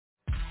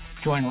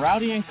Join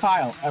Rowdy and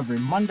Kyle every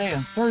Monday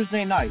and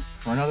Thursday night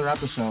for another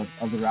episode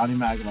of the Rowdy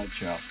Maglite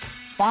Show,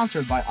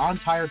 sponsored by On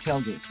Tire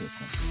Tailgate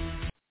System.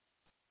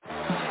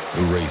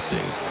 The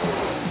racing,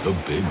 the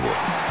big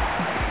one,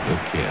 the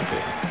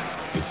camping.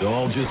 It's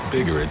all just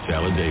bigger at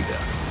Talladega.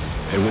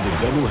 And with a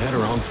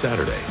doubleheader on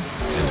Saturday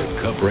and the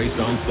Cup race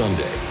on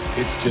Sunday,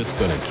 it's just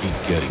going to keep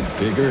getting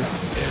bigger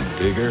and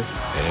bigger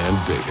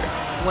and bigger.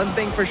 One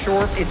thing for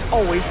sure, it's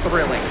always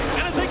thrilling.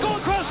 And as they go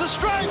across the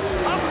stripe,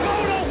 a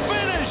photo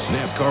finish!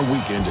 NASCAR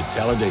weekend at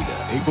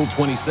Talladega, April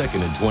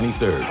 22nd and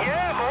 23rd.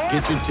 Yeah, boy.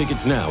 Get your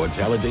tickets now at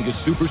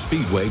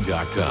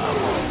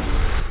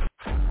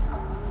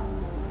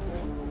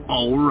TalladagaSuperspeedway.com.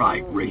 All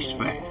right, race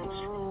fans,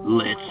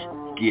 let's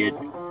get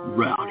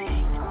rowdy.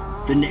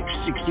 The next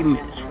 60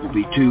 minutes will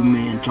be two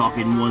men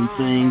talking one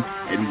thing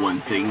and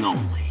one thing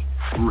only,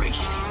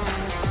 racing.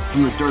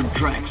 From the dirt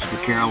tracks of the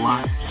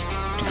Carolinas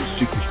to the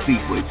super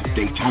speedways of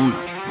Daytona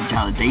and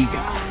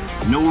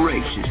Talladega, no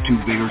race is too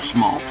big or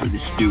small for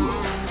this duo.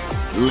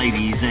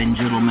 Ladies and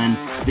gentlemen,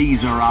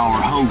 these are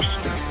our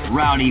hosts,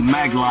 Rowdy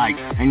Maglite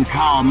and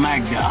Kyle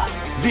Magda.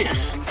 This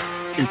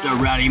is the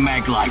Rowdy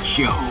Maglite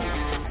Show.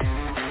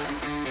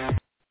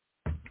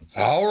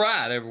 All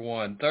right,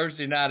 everyone.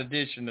 Thursday night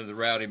edition of the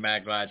Rowdy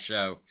Maglite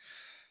Show.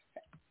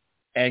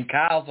 And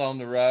Kyle's on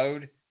the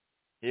road.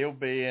 He'll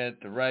be at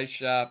the race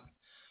shop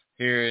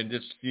here in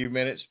just a few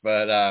minutes.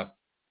 But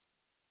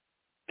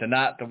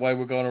tonight, the way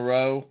we're going to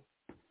roll,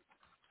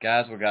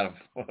 guys, we got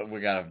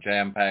a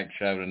jam-packed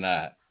show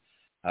tonight.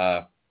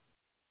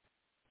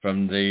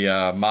 From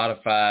the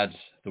modifieds,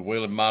 the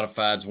Whelen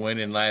modifieds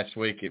winning last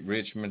week at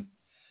Richmond,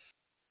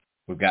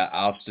 we've got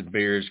Austin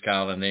Beers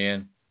calling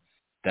in.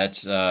 That's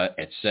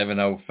at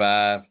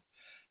 7:05.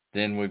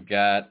 Then we've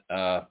got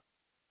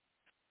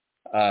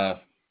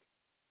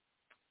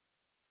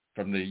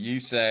from the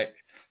USAC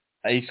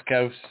East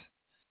Coast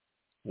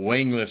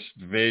Wingless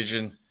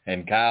division,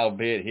 and Kyle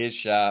be at his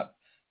shop,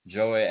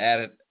 Joey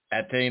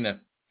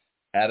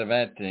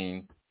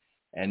Amantea,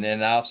 and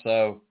then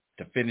also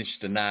to finish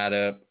the night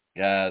up,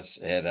 guys,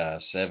 at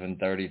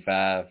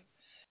 7:35.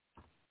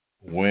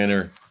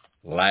 Winner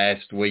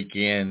last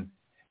weekend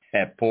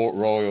at Port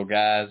Royal,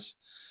 guys.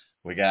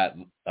 We got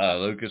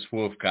Lucas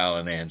Wolfe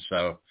calling in.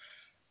 So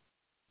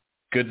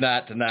good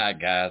night tonight,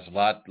 guys. A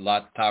lot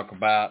to talk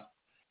about.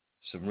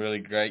 Some really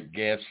great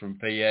guests from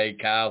PA.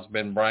 Kyle's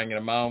been bringing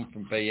them on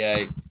from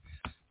PA.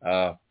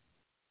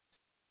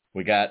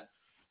 We got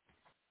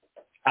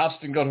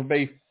Austin going to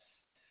be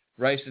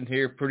racing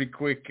here pretty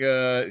quick.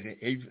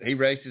 He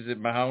races at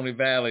Mahoney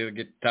Valley. We'll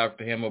get to talk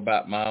to him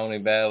about Mahoney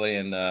Valley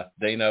and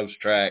Dino's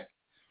track.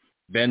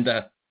 Been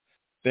to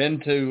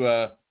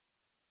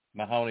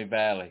Mahoney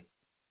Valley.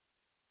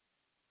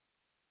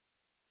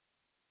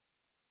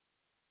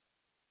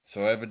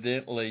 So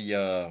evidently,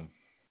 the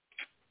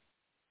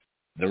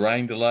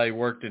rain delay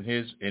worked in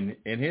his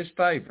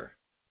favor.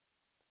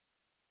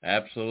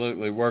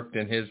 Absolutely worked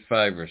in his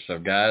favor. So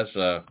guys,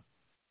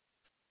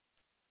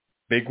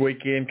 big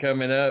weekend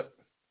coming up.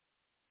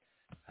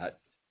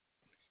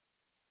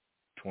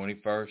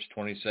 21st,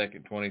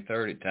 22nd,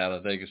 23rd at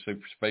Talladega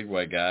Super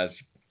Speedway, guys.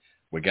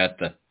 We got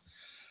the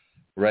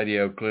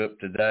radio clip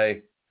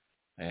today,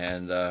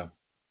 and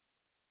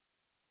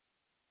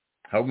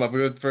hope my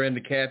good friend,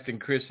 the captain,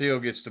 Chris Hill,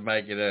 gets to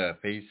make it up.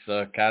 He's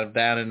kind of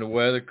down in the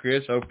weather.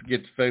 Chris, hope you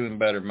get to feeling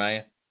better,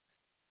 man.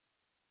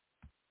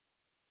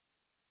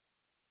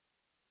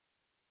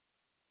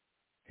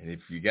 And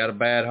if you got a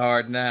bad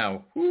heart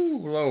now,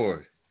 whoo,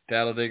 Lord,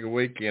 Talladega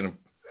weekend,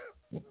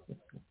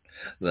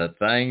 the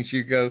things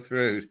you go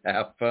through,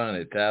 have fun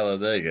at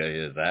Talladega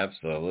is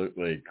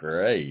absolutely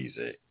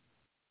crazy.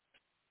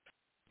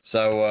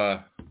 So,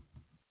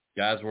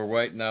 guys, we're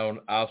waiting on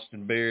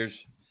Austin Beers.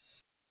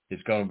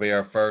 It's going to be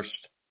our first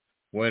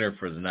winner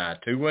for the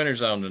night. 2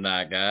 winners on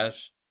tonight, guys.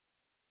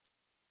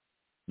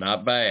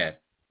 Not bad.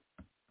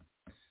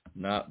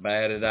 Not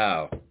bad at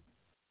all.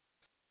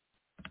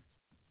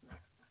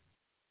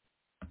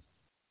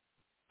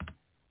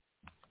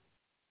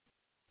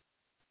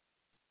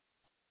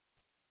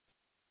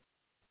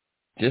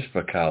 Just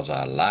because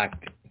I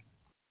liked it.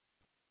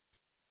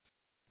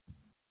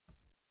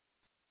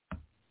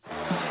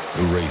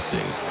 The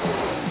racing,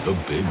 the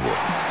big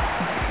one,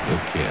 the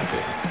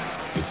camping.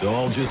 It's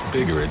all just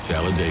bigger at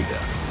Talladega.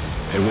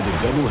 And with a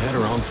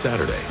doubleheader on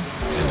Saturday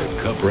and the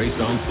Cup race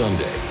on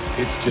Sunday,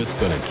 it's just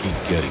going to keep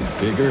getting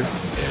bigger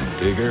and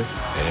bigger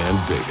and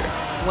bigger.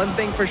 One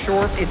thing for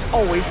sure, it's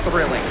always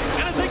thrilling.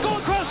 And as they go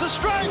across the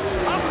stripe,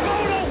 a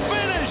photo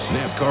finish!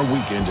 NASCAR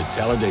weekend at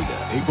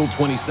Talladega, April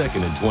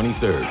 22nd and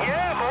 23rd.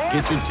 Yeah, boy.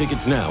 Get your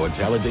tickets now at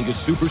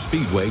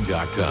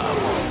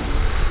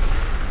TalladagaSuperspeedway.com.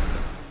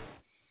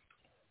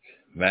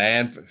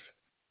 Man,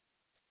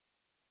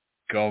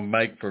 going to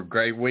make for a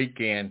great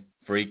weekend.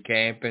 Free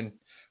camping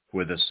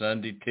with a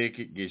Sunday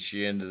ticket gets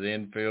you into the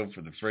infield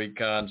for the free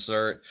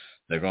concert.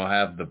 They're going to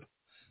have the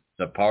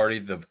party.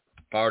 The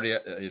party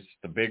is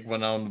the big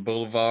one on the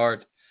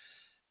boulevard.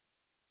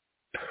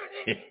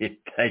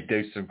 They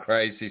do some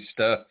crazy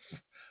stuff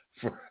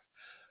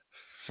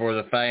for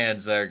the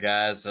fans there,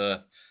 guys.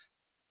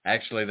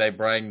 Actually, they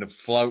bring the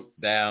float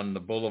down the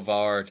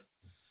boulevard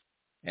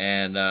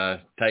and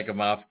take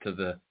them off to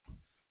the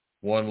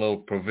one little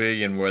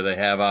pavilion where they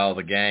have all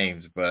the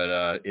games.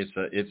 But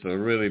it's a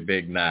really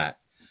big night.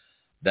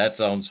 That's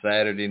on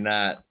Saturday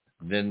night.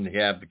 Then you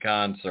have the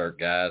concert,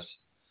 guys.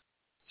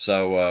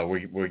 So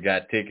we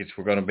got tickets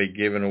we're going to be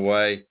giving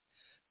away,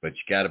 but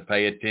you got to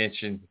pay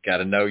attention. Got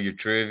to know your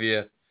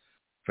trivia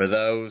for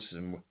those,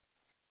 and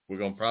we're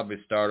going to probably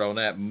start on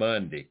that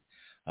Monday,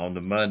 on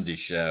the Monday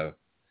show,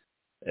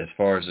 as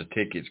far as the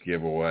tickets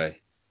giveaway.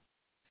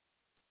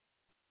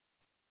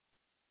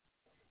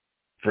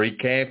 Free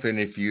camping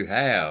if you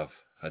have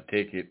a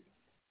ticket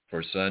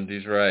for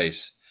Sunday's race.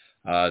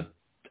 I've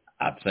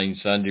seen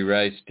Sunday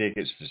race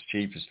tickets as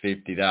cheap as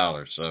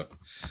 $50. So,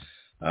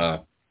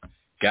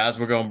 guys,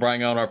 we're going to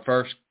bring on our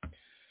first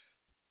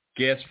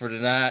guest for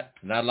tonight,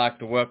 and I'd like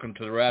to welcome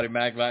to the Rowdy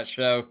Maglite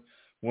Show,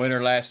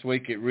 winner last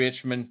week at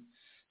Richmond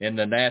in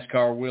the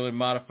NASCAR Whelen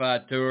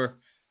Modified Tour,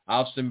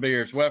 Austin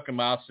Beers. Welcome,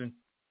 Austin.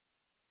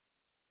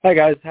 Hi,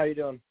 guys. How you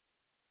doing?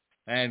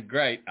 And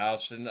great,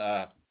 Austin.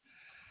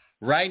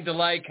 Rain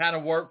delay kind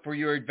of worked for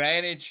your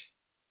advantage,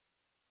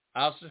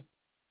 Austin?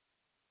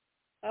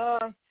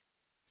 I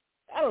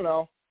don't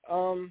know.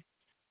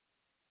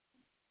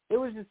 It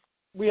was just,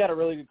 we had a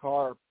really good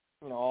car,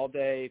 all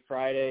day,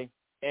 Friday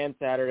and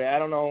Saturday. I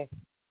don't know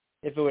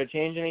if it would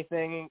change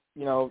anything,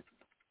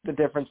 the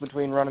difference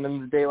between running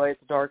in the daylight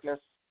to darkness.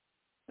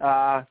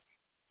 I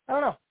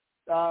don't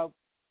know.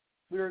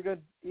 We were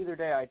good either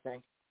day, I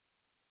think.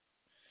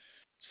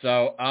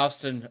 So,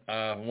 Austin,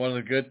 one of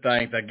the good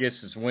things, I guess,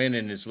 is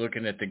winning is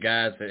looking at the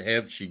guys that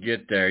helped you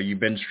get there. You've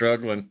been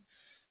struggling,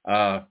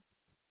 and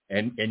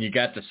you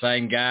got the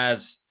same guys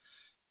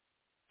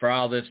for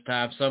all this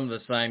time, some of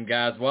the same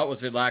guys. What was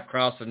it like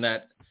crossing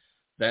that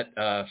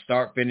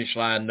start-finish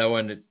line,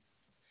 knowing that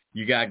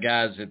you got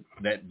guys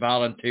that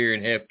volunteer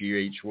and help you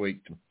each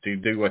week to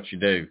do what you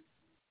do?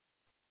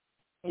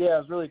 Yeah, it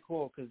was really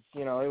cool because,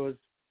 it was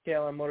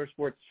KLM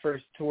Motorsports'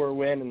 first tour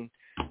win, and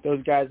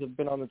those guys have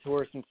been on the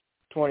tour since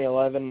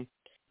 2011,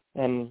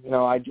 and,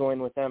 I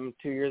joined with them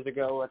 2 years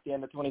ago at the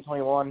end of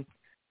 2021,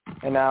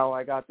 and now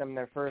I got them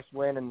their first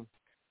win, and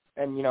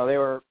they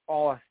were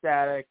all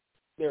ecstatic.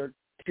 They were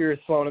tears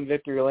flowing in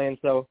victory lane,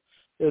 so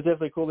it was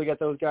definitely cool to get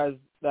those guys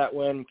that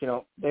win.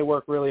 They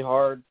work really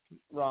hard.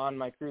 Ron,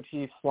 my crew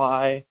chief,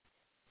 Sly,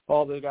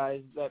 all the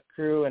guys, that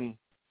crew, and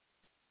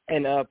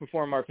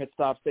perform our pit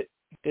stops. They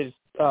just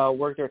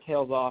work their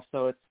tails off,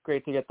 so it's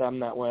great to get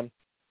them that win.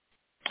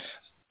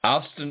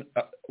 Austin,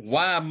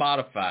 why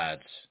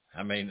modifieds?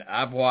 I mean,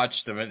 I've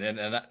watched them,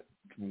 and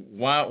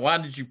why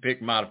did you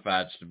pick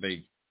modifieds to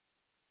be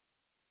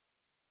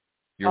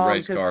your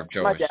race car of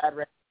choice?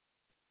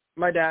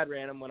 My dad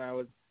ran them when I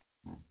was,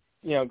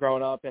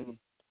 growing up, and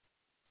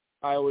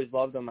I always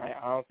loved them. I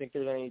don't think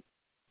there's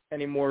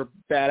any more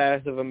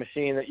badass of a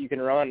machine that you can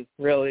run.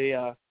 Really,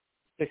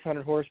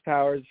 600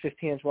 horsepower,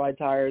 15-inch wide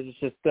tires. It's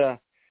just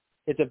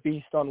it's a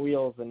beast on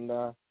wheels, and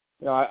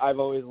I've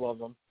always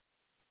loved them.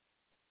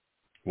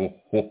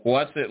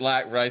 What's it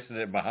like racing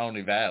at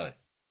Mahoney Valley?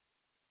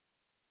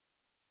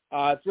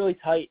 It's really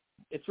tight.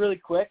 It's really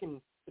quick,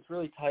 and it's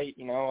really tight.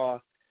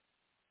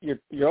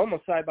 You're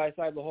almost side by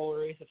side the whole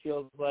race, it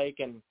feels like,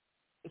 and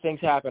things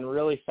happen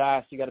really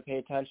fast. You got to pay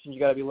attention. You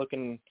got to be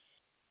looking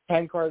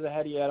 10 cars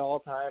ahead of you at all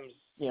times.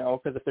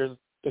 Because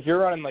if you're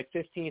running like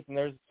 15th and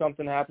there's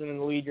something happening in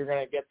the lead, you're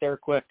gonna get there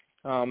quick.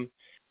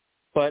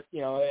 But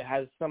it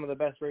has some of the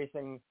best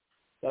racing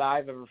that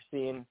I've ever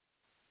seen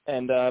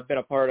and been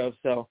a part of.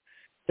 So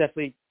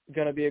definitely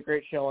going to be a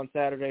great show on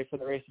Saturday for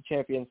the Race of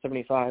Champions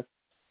 75.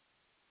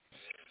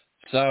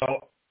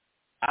 So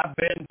I've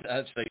been,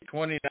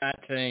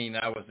 2019,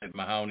 I was at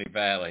Mahoney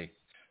Valley,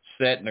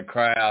 sat in the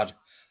crowd.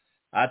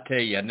 I tell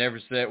you, I never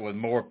sat with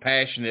more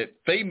passionate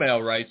female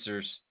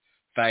racers,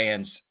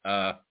 fans,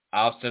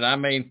 Austin. I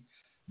mean,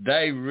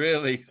 they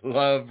really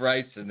love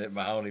racing at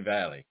Mahoney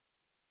Valley.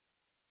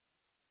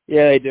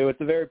 Yeah, they do.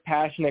 It's a very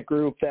passionate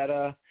group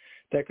that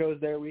goes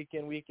there week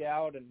in, week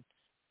out, and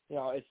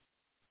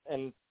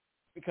and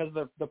because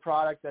of the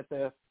product that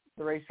the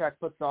racetrack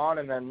puts on,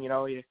 and then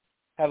you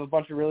have a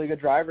bunch of really good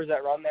drivers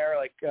that run there.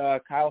 Like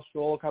Kyle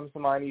Stroll comes to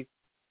mind.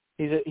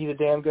 He's a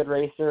damn good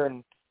racer,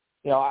 and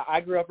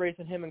I grew up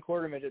racing him in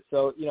quarter midget,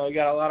 so you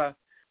got a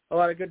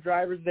lot of good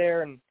drivers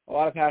there and a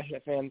lot of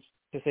passionate fans,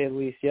 to say the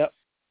least. Yep.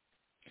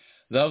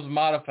 Those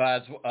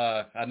modifieds,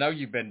 I know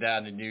you've been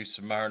down to New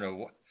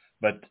Smyrna,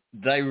 but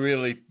they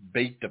really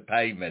beat the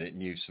pavement at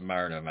New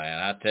Smyrna, man.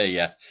 I tell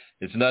you,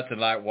 it's nothing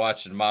like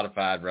watching a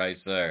modified race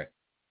there.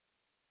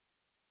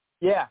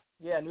 Yeah,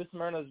 New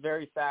Smyrna is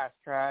very fast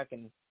track,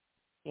 and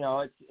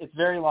it's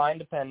very line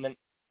dependent.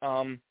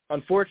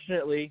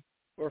 Unfortunately,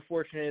 or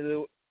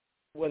fortunately,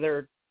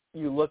 whether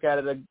you look at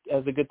it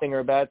as a good thing or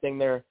a bad thing,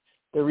 they're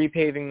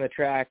repaving the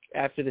track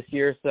after this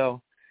year,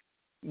 so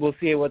we'll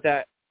see what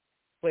that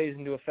plays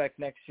into effect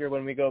next year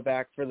when we go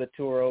back for the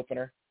tour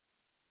opener.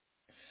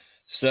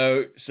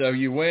 So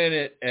you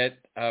win at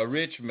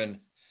Richmond,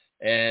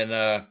 and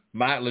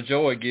Mike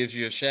LaJoy gives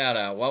you a shout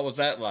out. What was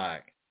that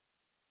like?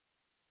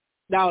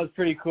 That was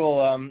pretty cool.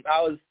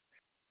 I was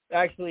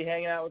actually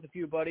hanging out with a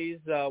few buddies,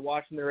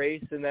 watching the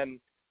race, and then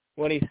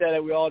when he said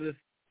it, we were all just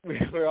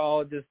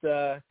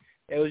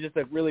it was just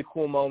a really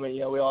cool moment.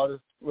 We all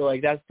just were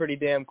like, that's pretty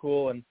damn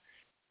cool, and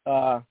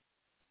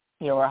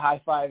we're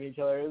high-fiving each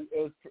other.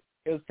 It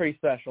was pretty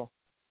special.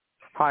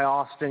 Hi,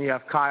 Austin. You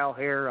have Kyle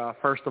here.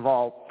 First of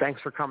all, thanks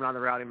for coming on the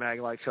Rowdy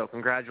Maglite Show.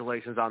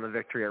 Congratulations on the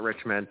victory at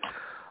Richmond.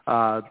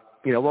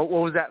 What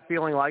was that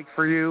feeling like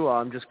for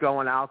you, just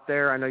going out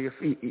there? I know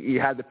you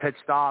had the pit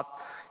stop,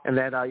 and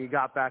then you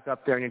got back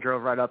up there and you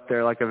drove right up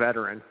there like a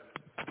veteran.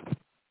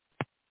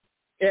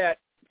 Yeah, it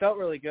felt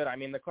really good. I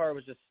mean, the car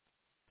was just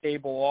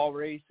stable all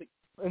race.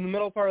 In the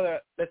middle part of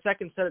the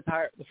second set of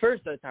tires, the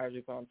first set of tires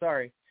we put on,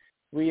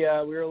 we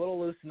were a little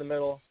loose in the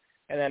middle,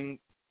 and then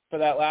for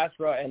that last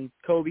run, and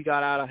Kobe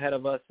got out ahead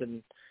of us,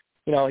 and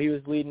he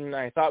was leading.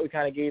 I thought we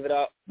kind of gave it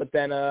up, but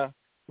then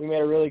we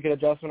made a really good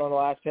adjustment on the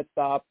last pit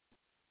stop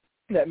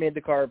that made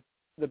the car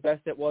the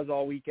best it was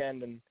all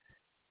weekend, and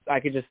I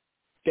could just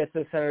get to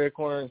the center of the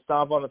corner and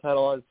stomp on the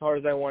pedal as hard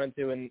as I wanted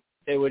to, and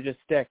it would just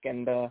stick.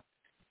 And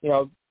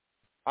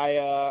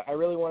I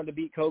really wanted to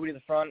beat Kobe to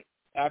the front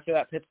after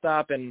that pit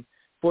stop, and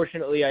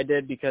fortunately I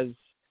did, because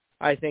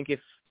I think if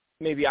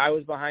maybe I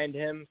was behind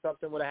him,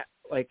 something would have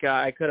I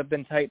could have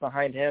been tight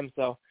behind him.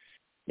 So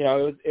it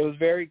was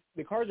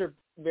the cars are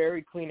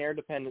very clean air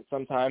dependent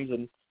sometimes,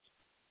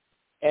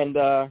 and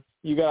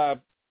you gotta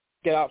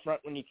get out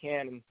front when you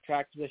can, and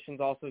track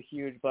position's also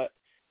huge, but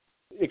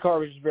the car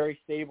was just very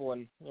stable,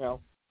 and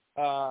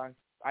I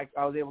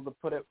was able to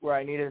put it where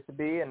I needed it to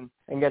be and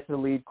get to the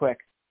lead quick.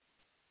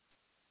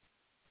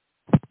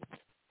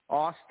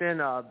 Austin,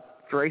 the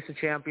Race of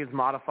Champions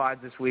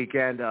modified this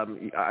weekend.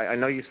 I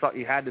know you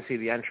had to see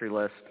the entry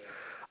list.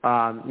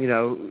 What's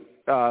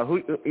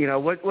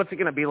it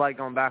going to be like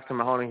going back to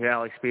Mahoning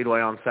Valley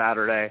Speedway on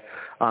Saturday,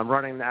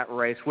 running that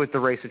race with the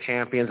Race of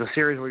Champions, a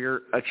series where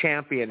you're a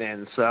champion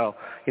in? So,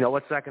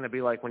 what's that going to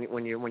be like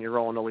when you're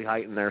rolling to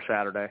Lehighton there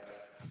Saturday?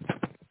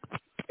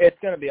 It's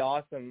going to be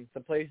awesome.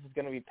 The place is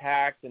going to be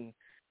packed, and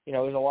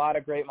there's a lot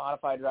of great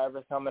modified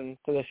drivers coming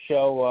to this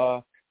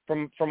show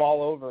from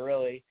all over,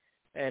 really.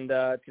 And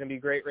it's going to be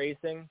great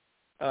racing.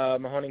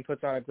 Mahoning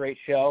puts on a great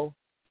show,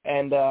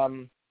 and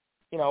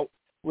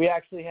we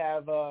actually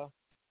have an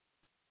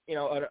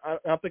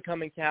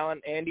up-and-coming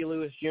talent, Andy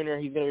Lewis Jr.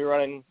 He's going to be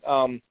running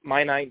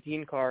my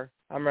 19 car.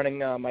 I'm running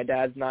my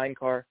dad's 9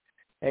 car,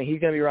 and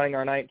he's going to be running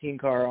our 19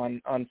 car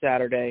on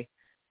Saturday.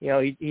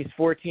 He's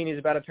 14. He's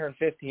about to turn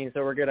 15,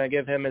 so we're going to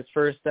give him his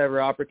first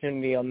ever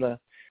opportunity on the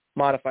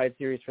modified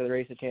series for the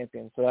Race of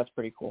Champions. So that's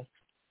pretty cool.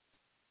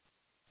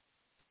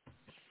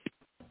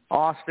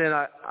 Austin,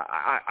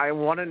 I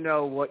want to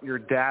know what your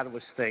dad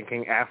was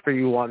thinking after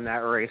you won that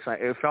race.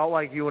 It felt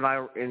like you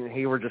and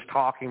he were just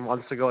talking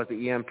months ago at the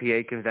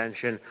EMPA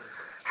convention,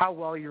 how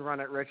well you run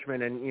at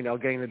Richmond and,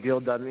 getting the deal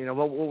done.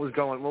 What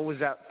was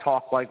that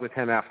talk like with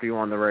him after you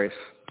won the race?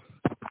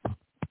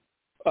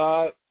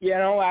 After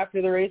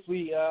the race,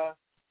 we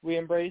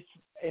embraced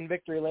in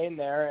victory lane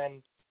there,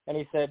 and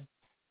he said,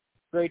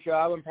 great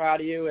job, I'm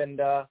proud of you, and,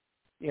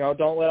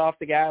 don't let off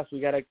the gas.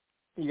 We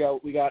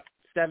got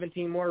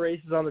 17 more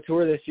races on the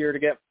tour this year to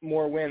get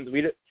more wins.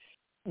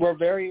 We're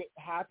very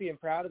happy and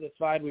proud of this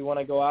side. We want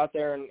to go out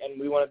there and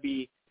we want to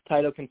be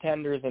title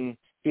contenders and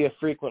be a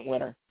frequent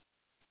winner.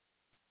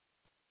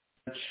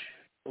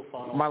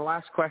 My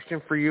last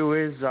question for you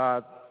is,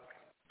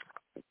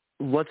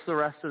 what's the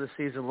rest of the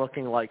season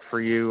looking like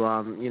for you?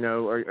 Are you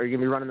going to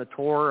be running the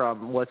tour?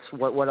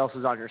 What else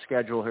is on your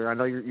schedule here? I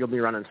know you'll be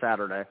running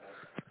Saturday.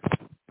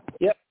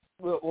 Yep,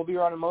 we'll be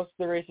running most of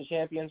the Race of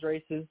Champions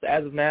races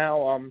as of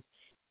now.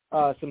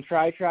 Some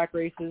tri-track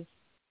races,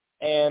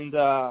 and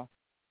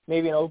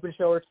maybe an open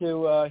show or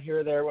two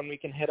here or there when we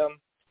can hit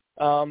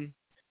them.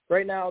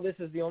 Right now, this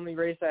is the only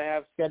race I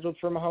have scheduled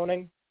for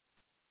Mahoning,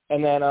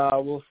 and then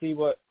we'll see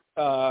what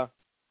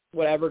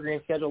Evergreen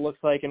schedule looks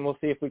like, and we'll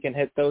see if we can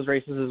hit those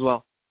races as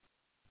well.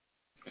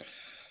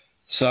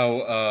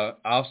 So,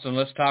 Austin,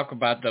 let's talk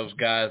about those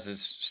guys that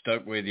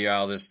stuck with you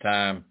all this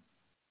time.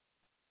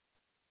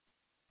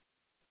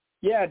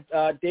 Yeah,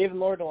 Dave and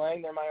Laura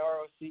DeLange, they're my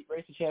ROC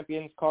Race of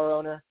Champions car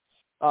owner.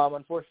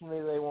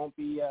 Unfortunately, they won't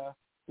be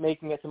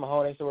making it to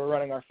Mahoning, so we're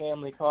running our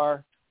family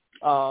car.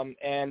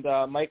 And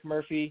Mike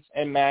Murphy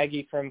and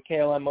Maggie from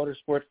KLM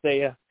Motorsports,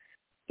 they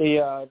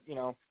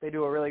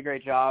do a really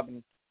great job,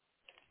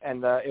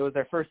 and it was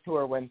their first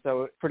tour win,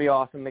 so it's pretty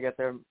awesome to get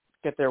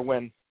their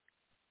win.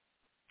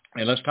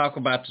 And let's talk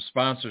about the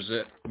sponsors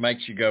that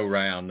makes you go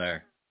round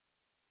there.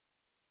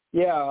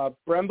 Yeah,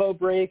 Brembo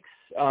Brakes,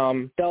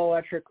 Dell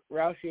Electric,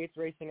 Roush Yates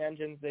Racing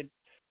Engines.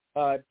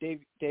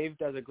 Dave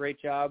does a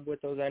great job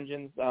with those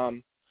engines.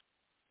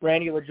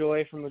 Randy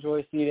LaJoy from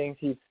LaJoy Seatings,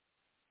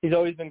 he's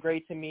always been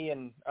great to me,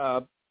 and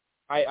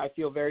I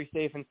feel very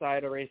safe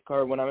inside a race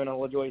car when I'm in a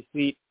LaJoy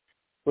seat,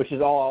 which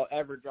is all I'll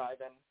ever drive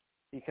in,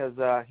 because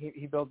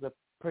he builds a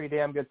pretty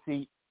damn good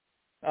seat.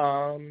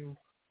 Dell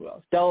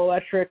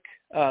Electric,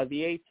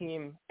 the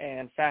A-Team,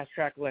 and Fast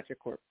Track Electric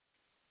Corp.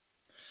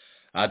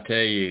 I tell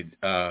you,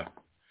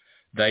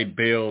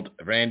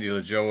 Randy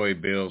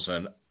LaJoie builds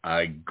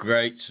a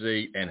great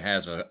seat and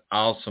has an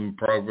awesome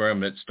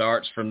program that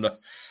starts from the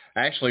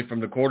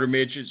quarter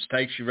midgets,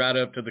 takes you right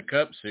up to the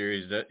Cup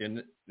Series.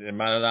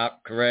 Am I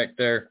not correct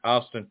there,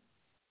 Austin?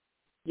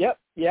 Yep.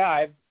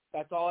 Yeah,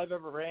 that's all I've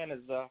ever ran is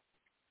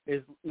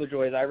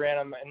LaJoie's. I ran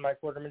them in my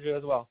quarter midget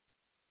as well.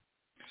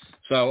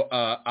 So,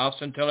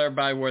 Austin, tell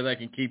everybody where they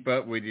can keep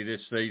up with you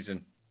this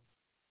season.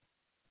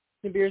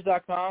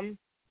 Beers.com.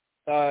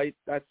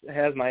 That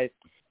has my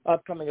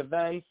upcoming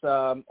events,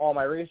 all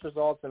my race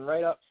results and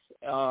write-ups.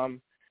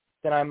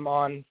 Then I'm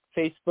on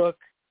Facebook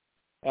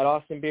at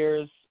Austin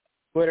Beers,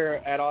 Twitter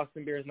at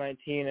Austin Beers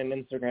 19, and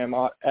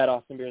Instagram at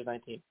Austin Beers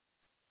 19.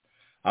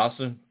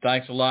 Austin,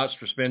 thanks a lot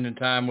for spending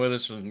time with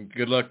us, and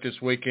good luck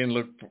this weekend.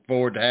 Look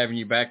forward to having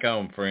you back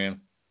on, friend.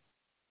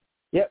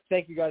 Yep,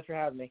 thank you guys for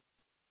having me.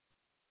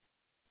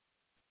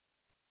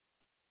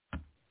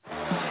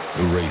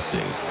 The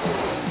racing,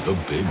 the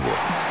big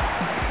one,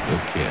 the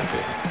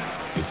camping.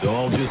 It's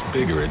all just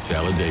bigger at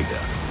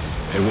Talladega.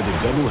 And with a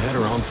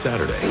doubleheader on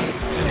Saturday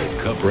and the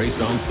Cup race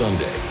on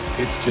Sunday,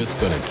 it's just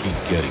going to keep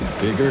getting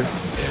bigger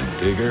and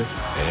bigger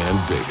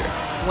and bigger.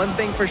 One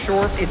thing for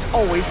sure, it's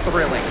always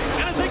thrilling.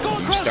 And as they go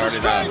across the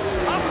straight, a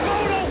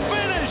photo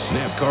finish.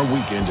 NASCAR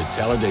weekend at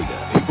Talladega,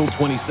 April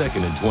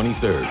 22nd and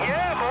 23rd.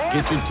 Yeah,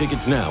 Get your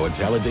tickets now at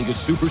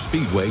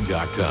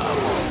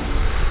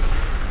TalladegaSuperspeedway.com.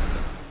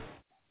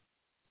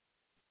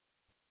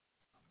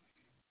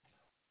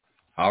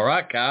 All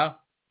right, Kyle.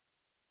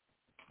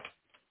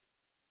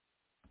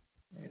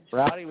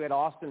 Rowdy, we had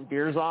Austin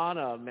Beers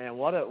on. Man,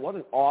 what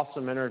an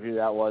awesome interview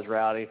that was,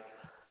 Rowdy.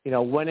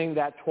 Winning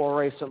that tour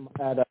race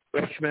at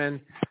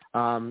Richmond.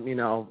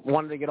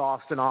 Wanted to get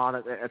Austin on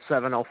at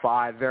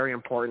 7:05. Very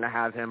important to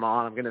have him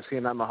on. I'm going to see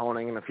him at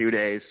Mahoning in a few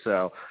days.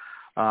 So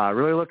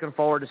really looking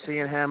forward to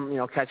seeing him,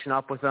 catching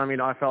up with him.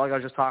 I felt like I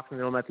was just talking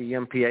to him at the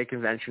EMPA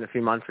convention a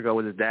few months ago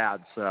with his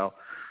dad. So,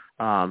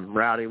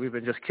 Rowdy, we've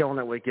been just killing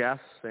it with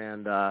guests.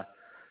 And,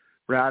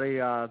 Rowdy,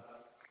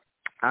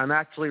 I'm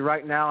actually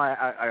right now,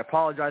 I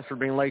apologize for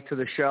being late to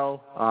the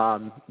show,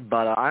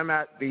 but I'm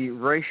at the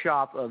race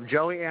shop of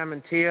Joey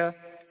Amantea.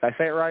 Did I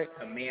say it right?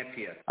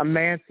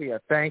 Amantea,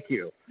 thank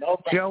you. No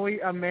problem. Joey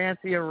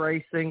Amantea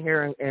Racing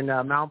here in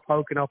Mount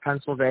Pocono,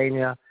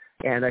 Pennsylvania,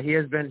 and he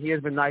has been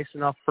nice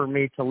enough for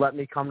me to let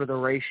me come to the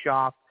race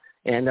shop,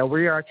 and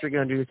we are actually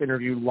going to do this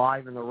interview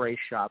live in the race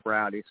shop,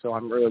 Rowdy, so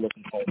I'm really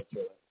looking forward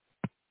to it.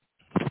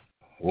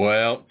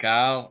 Well,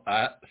 Kyle,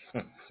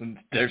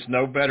 there's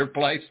no better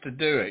place to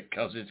do it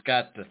because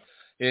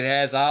it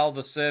has all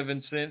the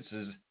seven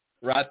senses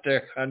right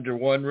there under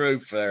one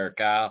roof there,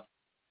 Kyle.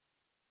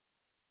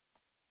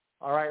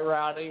 All right,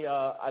 Rowdy,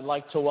 I'd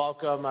like to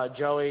welcome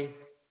Joey.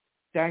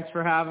 Thanks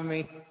for having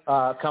me.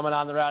 Coming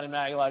on the Rowdy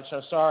Maglite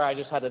Show. Sorry, I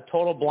just had a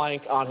total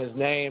blank on his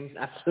name,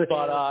 but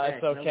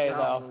it's okay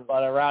though.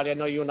 But Rowdy, I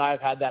know you and I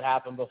have had that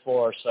happen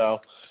before, so.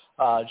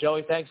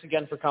 Joey, thanks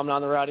again for coming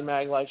on the Rowdy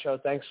Maglite Show.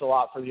 Thanks a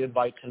lot for the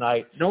invite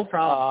tonight. No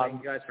problem.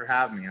 Thank you guys for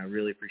having me. I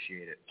really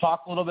appreciate it.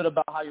 Talk a little bit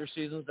about how your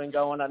season's been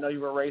going. I know you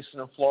were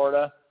racing in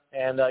Florida,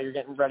 and you're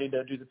getting ready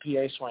to do the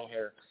PA swing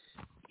here.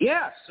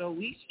 Yeah, so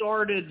we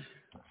started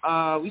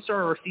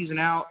our season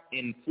out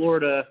in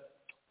Florida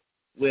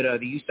with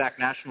the USAC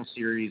National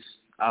Series.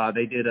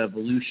 They did a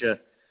Volusia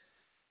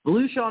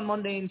on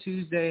Monday and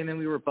Tuesday, and then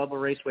we were at Bubba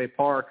Raceway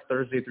Park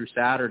Thursday through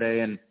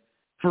Saturday, and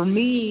for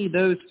me,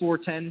 those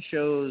 410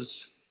 shows,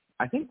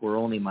 I think were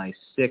only my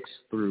 6th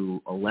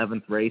through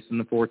 11th race in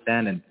the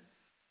 410.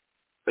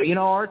 But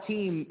our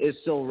team is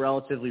still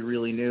relatively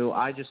really new.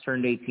 I just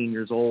turned 18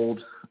 years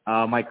old.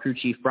 My crew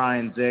chief,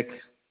 Brian Zick,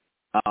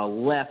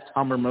 left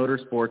Hummer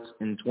Motorsports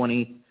in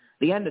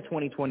the end of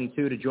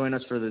 2022 to join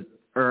us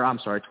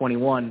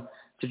 21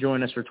 to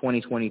join us for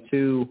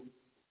 2022.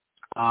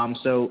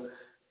 So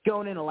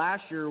going into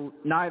last year,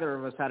 neither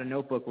of us had a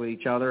notebook with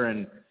each other,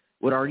 and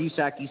with our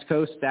USAC East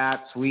Coast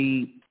stats,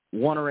 we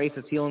won a race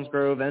at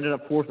Selinsgrove, ended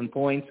up 4th in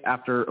points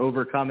after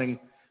overcoming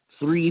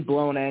 3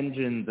 blown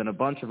engines and a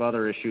bunch of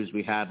other issues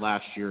we had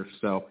last year.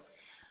 So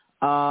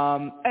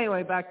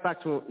anyway, back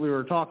to what we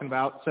were talking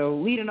about. So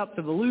leading up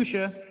to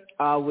Volusia,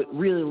 with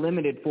really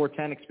limited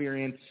 410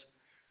 experience,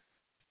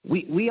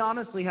 we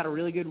honestly had a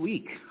really good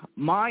week.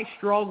 My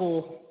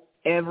struggle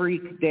every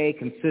day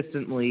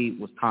consistently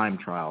was time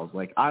trials.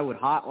 Like I would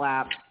hot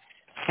lap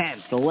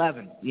 10th,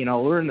 11th,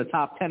 we're in the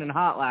top 10 in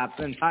hot laps,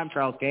 then time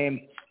trials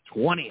came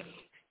 20th,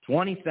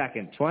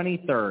 22nd,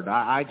 23rd.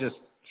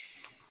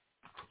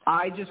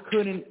 I just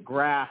couldn't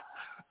grasp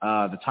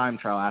the time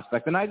trial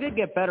aspect. And I did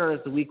get better as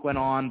the week went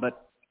on,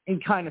 but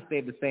it kind of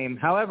stayed the same.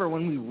 However,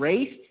 when we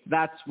raced,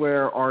 that's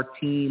where our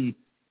team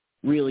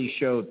really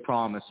showed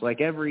promise.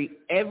 Like every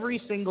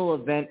single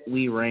event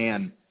we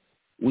ran,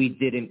 we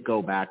didn't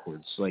go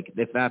backwards. Like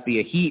if that be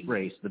a heat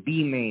race, the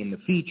B main, the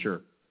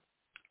feature,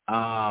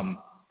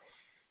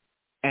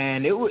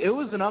 and it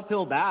was an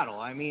uphill battle.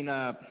 I mean,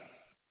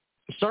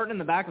 starting in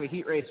the back of a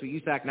heat race with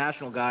USAC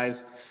National guys,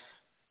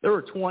 there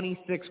were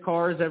 26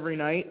 cars every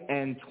night,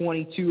 and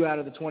 22 out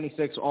of the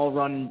 26 all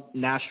run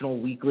national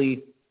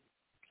weekly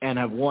and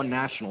have won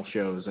national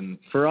shows. And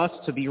for us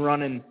to be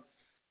running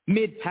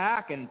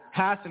mid-pack and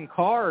passing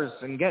cars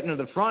and getting to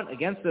the front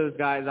against those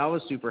guys, I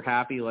was super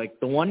happy. Like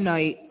the one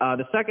night,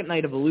 the first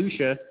night of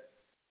Volusia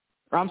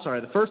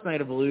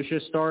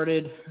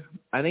started,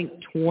 I think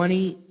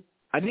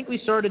we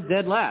started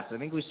dead last. I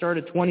think we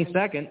started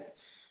 22nd,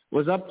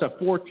 was up to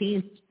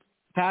 14th,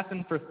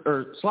 passing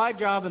for slide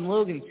job in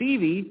Logan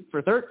Seavey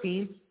for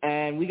 13th,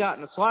 and we got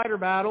in a slider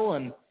battle,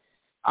 and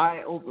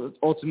I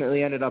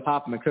ultimately ended up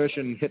hopping the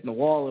cushion, hitting the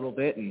wall a little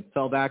bit, and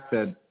fell back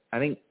to, I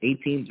think,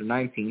 18th or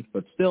 19th.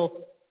 But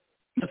still,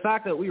 the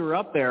fact that we were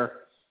up there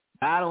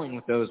battling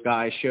with those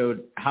guys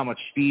showed how much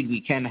speed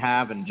we can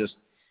have, and just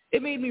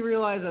it made me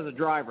realize as a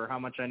driver how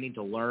much I need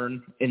to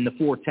learn in the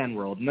 410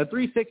 world. And the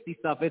 360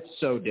 stuff, it's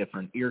so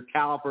different. Your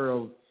caliper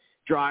of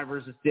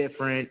drivers is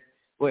different.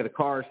 The way the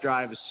cars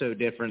drive is so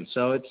different.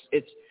 So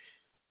it's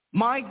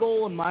my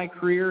goal in my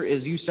career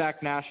is USAC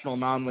National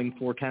non-wing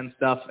 410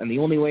 stuff, and the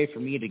only way for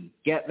me to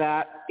get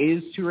that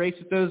is to race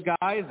with those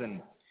guys.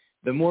 And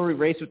the more we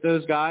race with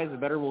those guys, the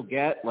better we'll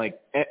get. Like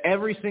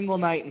every single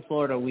night in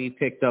Florida, we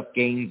picked up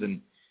gains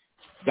and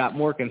got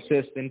more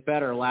consistent,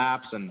 better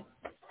laps, and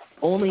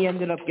only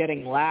ended up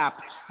getting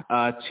lapped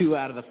 2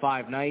 out of the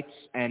 5 nights.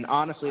 And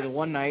honestly, the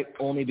one night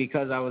only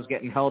because I was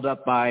getting held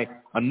up by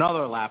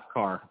another lap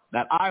car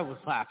that I was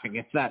lapping.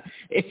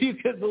 If you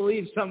could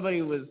believe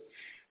somebody was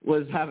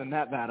having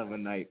that bad of a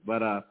night.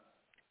 But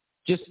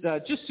just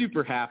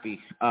super happy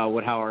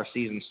with how our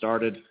season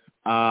started,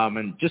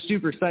 and just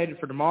super excited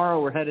for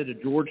tomorrow. We're headed to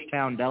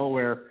Georgetown,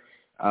 Delaware,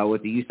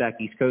 with the USAC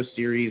East Coast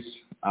Series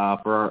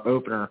for our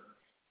opener.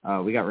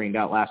 We got rained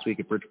out last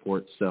week at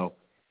Bridgeport, so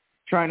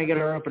trying to get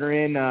our opener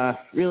in,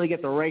 really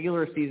get the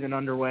regular season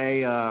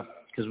underway,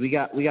 because we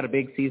got a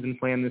big season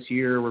plan this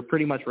year. We're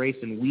pretty much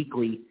racing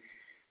weekly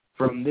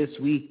from this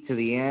week to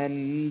the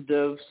end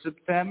of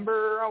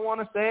September, I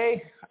want to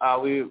say.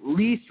 We at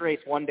least race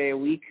 1 day a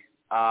week.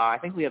 I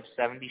think we have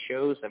 80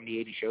 shows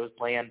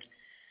planned,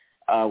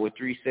 with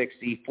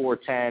 360,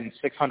 410,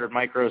 600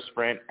 micro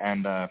sprint,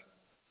 and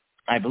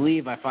I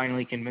believe I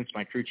finally convinced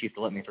my crew chief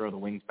to let me throw the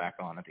wings back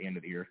on at the end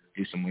of the year,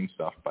 do some wing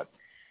stuff. But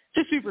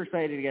just super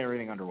excited to get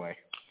everything underway.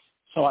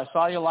 So I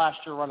saw you last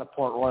year run at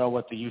Port Royal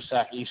with the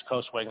USAC East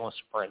Coast Wingless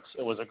Sprints.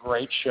 It was a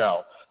great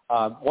show.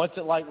 What's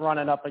it like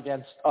running up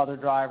against other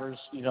drivers,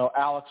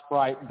 Alex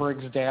Bright,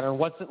 Briggs Danner?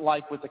 What's it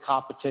like with the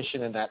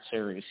competition in that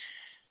series?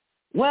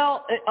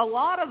 Well, a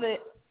lot of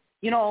it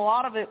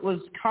was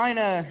kind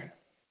of,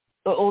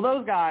 well,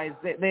 those guys,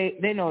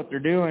 they know what they're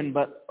doing,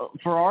 but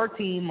for our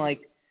team,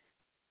 like,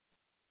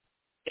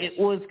 it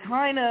was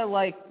kind of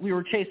like we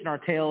were chasing our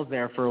tails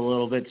there for a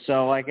little bit.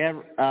 So, like,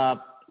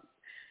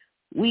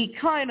 we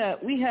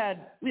had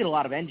a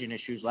lot of engine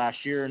issues last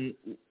year, and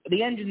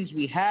the engines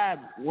we had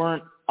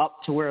weren't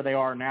up to where they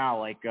are now,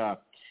 like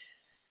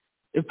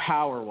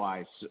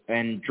power-wise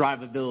and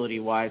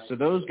drivability-wise. So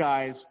those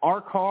guys,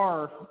 our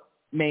car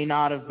may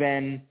not have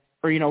been,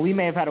 or, we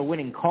may have had a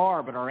winning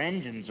car, but our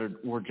engines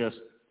were just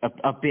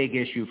a big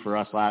issue for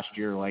us last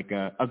year. Like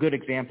a good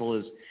example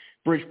is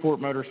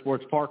Bridgeport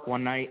Motorsports Park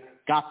one night,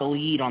 got the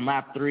lead on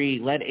lap 3,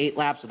 led 8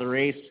 laps of the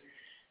race,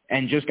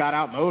 and just got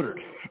outmotored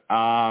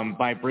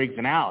by Briggs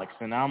and Alex.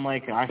 And I'm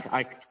like,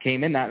 I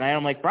came in that night,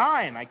 I'm like,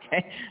 Brian, I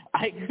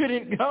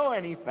couldn't go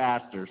any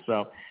faster.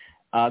 So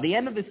the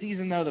end of the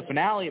season, though, the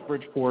finale at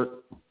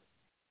Bridgeport,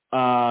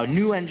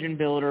 new engine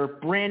builder,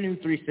 brand new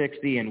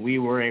 360, and we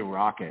were a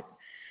rocket.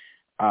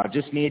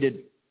 Just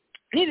needed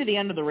the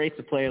end of the race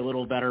to play a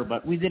little better,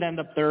 but we did end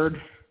up third.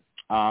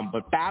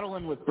 But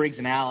battling with Briggs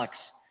and Alex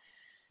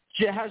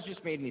has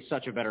just made me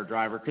such a better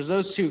driver, because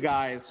those two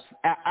guys,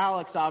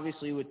 Alex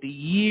obviously with the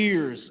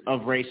years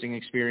of racing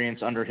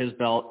experience under his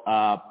belt,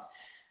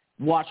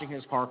 watching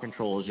his car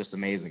control is just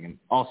amazing, and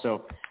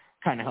also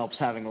kind of helps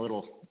having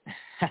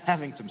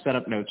some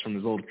setup notes from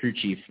his old crew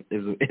chief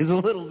is a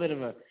little bit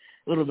of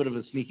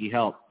a sneaky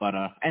help. But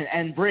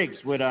and Briggs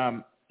would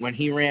when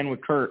he ran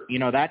with Kurt,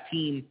 that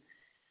team.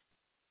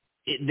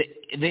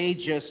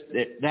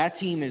 That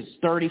team is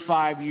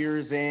 35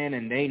 years in,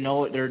 and they know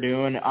what they're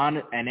doing.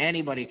 And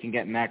anybody can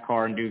get in that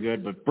car and do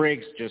good. But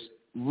Briggs just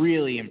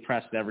really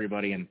impressed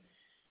everybody. And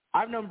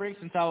I've known Briggs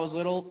since I was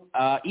little.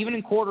 Even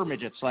in quarter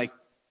midgets, like,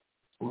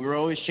 we were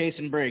always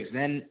chasing Briggs.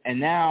 And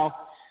now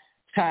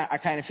I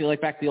kind of feel like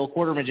back to the old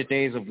quarter midget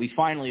days of we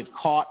finally have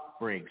caught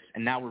Briggs,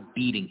 and now we're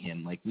beating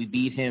him. Like, we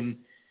beat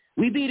him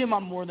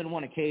on more than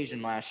one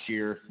occasion last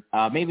year.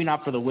 Maybe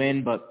not for the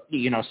win, but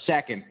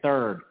second,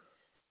 third,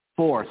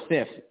 4th,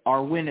 5th,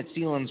 our win at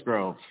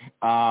Selinsgrove.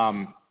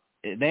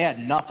 They had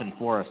nothing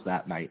for us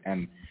that night,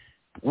 and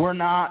we're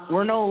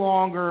no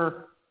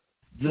longer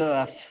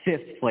the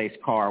 5th place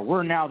car.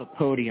 We're now the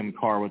podium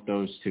car with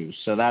those two.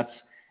 So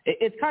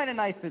it's kind of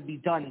nice to be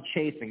done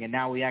chasing, and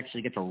now we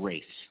actually get to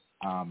race.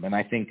 And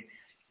I think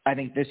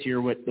this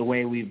year, with the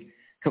way we've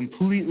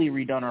completely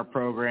redone our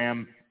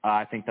program,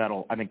 I think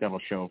that'll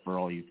show for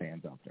all you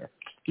fans out there.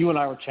 You and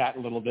I were chatting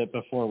a little bit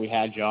before we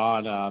had you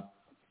on.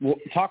 We'll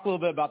talk a little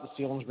bit about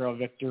the Selinsgrove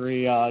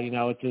victory.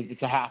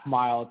 It's a half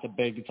mile.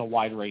 It's a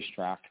wide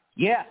racetrack.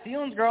 Yeah,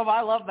 Selinsgrove,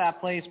 I love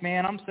that place,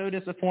 man. I'm so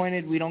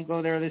disappointed we don't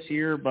go there this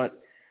year,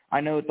 but I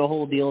know the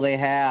whole deal they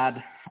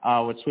had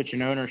with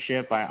switching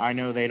ownership. I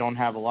know they don't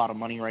have a lot of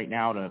money right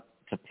now to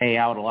pay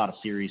out a lot of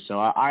series, so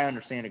I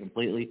understand it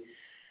completely.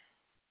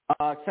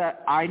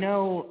 Except I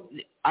know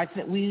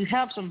we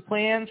have some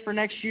plans for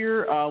next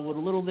year with a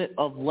little bit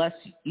of less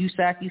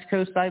USAC East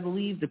Coast, I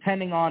believe,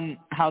 depending on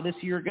how this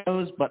year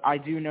goes. But I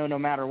do know no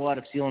matter what,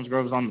 if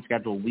Selinsgrove's on the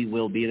schedule, we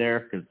will be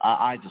there because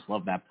I just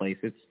love that place.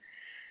 It's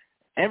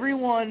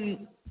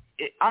everyone.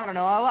 I don't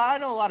know. I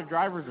know a lot of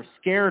drivers are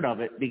scared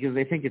of it because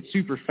they think it's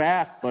super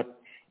fast.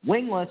 But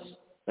wingless,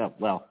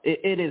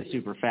 it is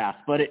super fast,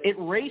 but it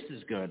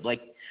races good.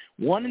 Like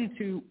 1 and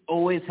 2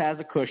 always has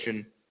a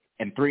cushion.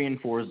 And 3 and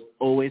 4 is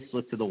always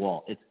slip to the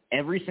wall. It's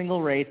every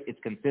single race. It's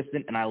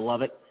consistent, and I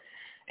love it.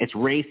 It's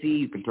racy.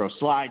 You can throw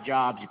slide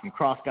jobs. You can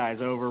cross guys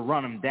over,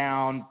 run them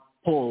down,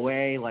 pull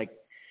away. Like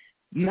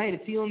night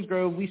at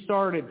Selinsgrove, we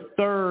started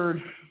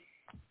 3rd,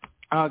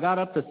 got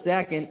up to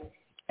 2nd,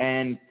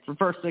 and for the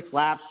first 6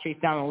 laps,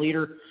 chased down the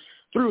leader,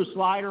 threw a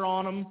slider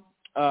on him.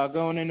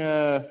 Going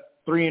into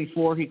 3 and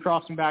 4, he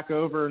crossed him back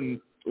over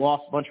and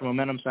lost a bunch of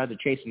momentum, so I had to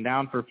chase him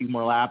down for a few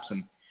more laps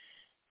and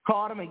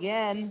caught him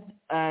again,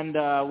 and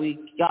we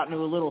got into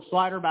a little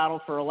slider battle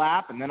for a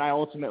lap, and then I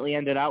ultimately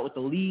ended out with the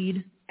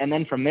lead. And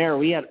then from there,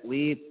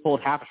 we pulled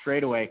half a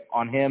straightaway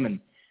on him, and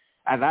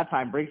at that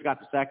time, Briggs got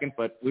the 2nd,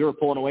 but we were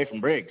pulling away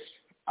from Briggs.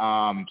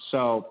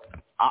 So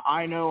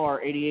I know our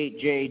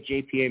 88J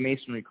JPA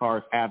masonry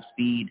cars have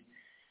speed.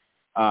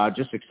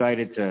 Just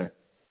excited to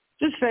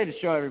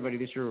show everybody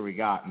this year what we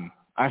got, and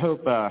I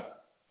hope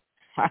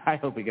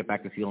we get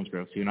back to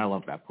Selinsgrove soon. I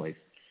love that place.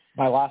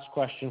 My last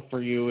question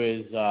for you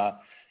is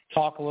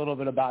talk a little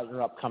bit about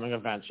your upcoming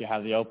events. You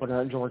have the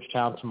opener at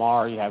Georgetown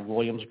tomorrow. You have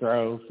Williams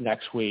Grove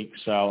next week.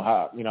 So,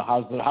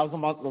 how's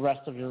the rest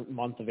of your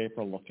month of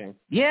April looking?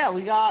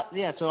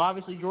 So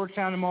obviously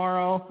Georgetown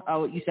tomorrow at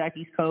USAC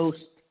East Coast.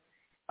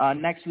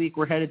 Next week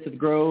we're headed to the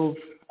Grove,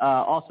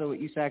 also at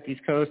USAC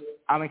East Coast.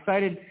 I'm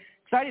excited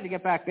to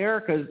get back there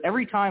because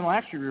every time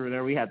last year we were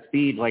there we had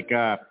speed. Like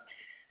the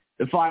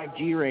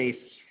 5G race,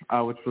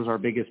 which was our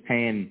biggest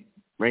paying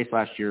race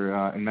last year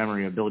in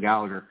memory of Bill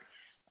Gallagher.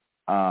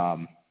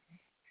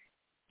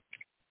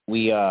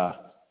 We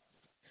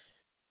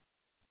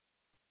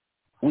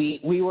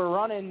were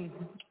running,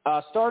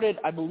 started,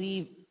 I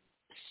believe,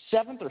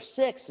 7th or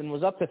 6th and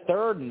was up to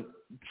 3rd and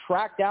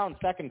tracked down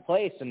 2nd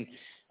place and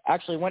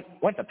actually went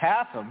to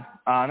pass him.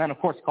 And then, of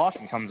course,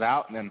 caution comes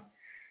out. And then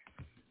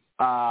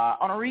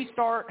on a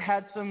restart,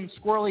 had some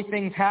squirrely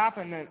things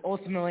happen and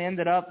ultimately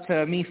ended up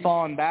to me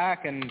falling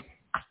back, and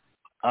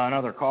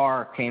another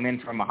car came in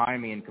from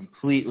behind me and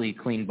completely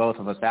cleaned both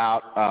of us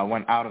out,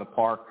 went out of the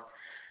park,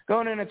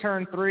 going into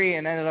turn 3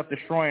 and ended up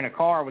destroying a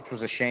car, which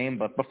was a shame.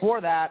 But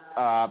before that,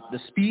 the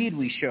speed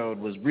we showed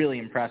was really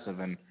impressive.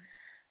 And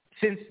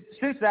since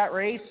that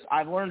race,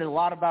 I've learned a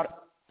lot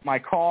about my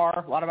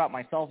car, a lot about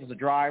myself as a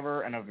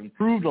driver, and I've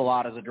improved a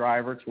lot as a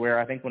driver to where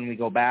I think when we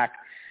go back,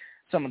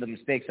 some of the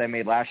mistakes I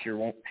made last year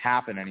won't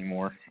happen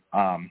anymore.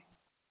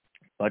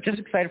 But just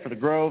excited for the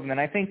Grove. And then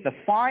I think the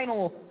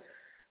final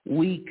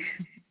week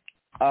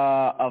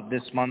of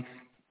this month,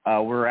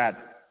 we're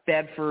at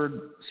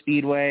Bedford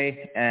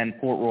Speedway and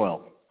Port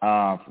Royal.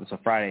 It's a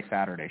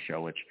Friday-Saturday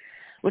show,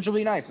 which will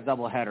be nice, a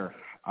doubleheader.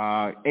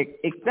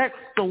 That's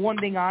the one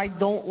thing I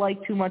don't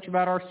like too much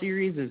about our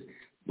series is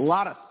a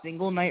lot of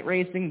single night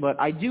racing, but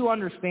I do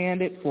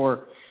understand it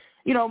for,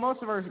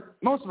 most of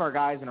our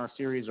guys in our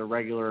series are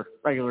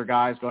regular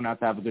guys going out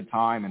to have a good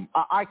time, and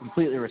I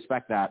completely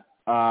respect that.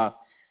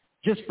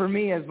 Just for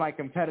me as my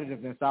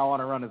competitiveness, I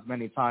want to run as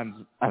many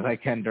times as I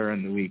can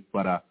during the week,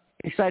 but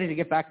excited to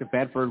get back to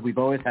Bedford. We've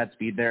always had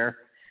speed there.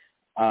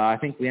 I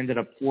think we ended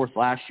up 4th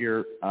last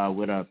year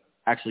with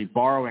actually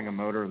borrowing a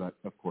motor that,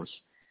 of course,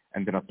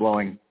 ended up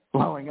blowing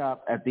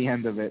up at the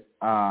end of it.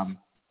 And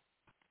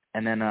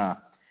then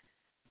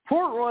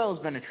Port Royal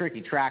has been a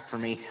tricky track for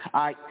me.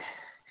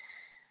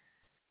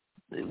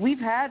 We've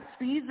had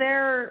speed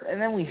there,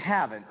 and then we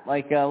haven't.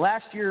 Like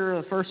last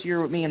year, the first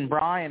year with me and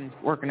Brian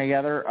working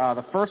together,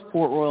 the first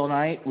Port Royal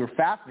night, we were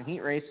fast in the heat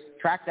race,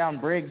 tracked down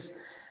Briggs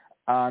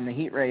in the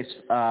heat race,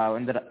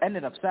 ended up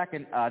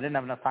 2nd. Didn't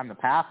have enough time to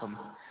pass him.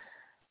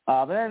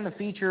 But then in the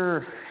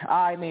feature,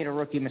 I made a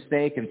rookie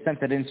mistake and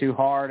sent it in too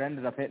hard,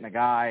 ended up hitting a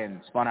guy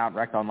and spun out and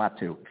wrecked on lap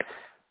 2.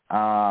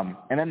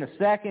 And then the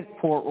second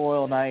Port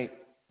Royal night,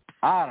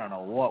 I don't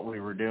know what we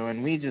were doing.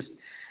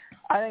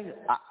 I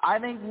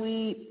think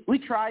we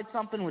tried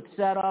something with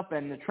setup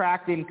and the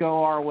track didn't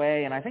go our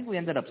way, and I think we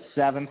ended up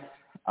 7th,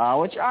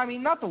 which, I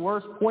mean, not the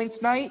worst points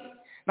night,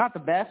 not the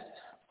best.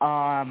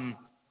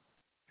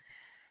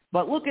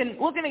 But looking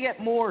to get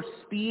more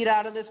speed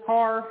out of this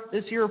car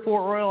this year at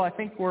Port Royal. I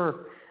think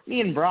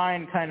me and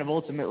Brian kind of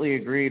ultimately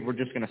agreed we're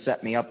just going to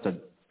set me up to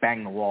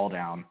bang the wall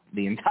down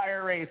the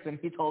entire race, and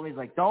he told me, he's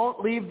like, don't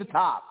leave the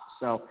top.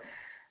 So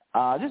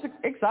just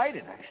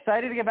excited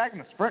to get back in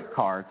the sprint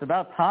car. It's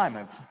about time.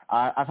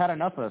 I've had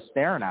enough of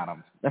staring at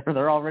them.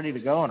 They're all ready to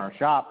go in our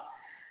shop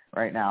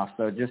right now.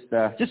 So just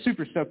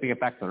super stoked to get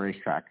back to the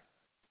racetrack.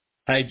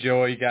 Hey,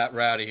 Joey, you got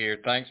Rowdy here.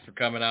 Thanks for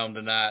coming on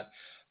tonight.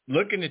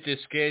 Looking at this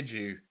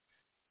schedule,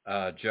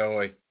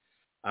 Joey,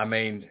 I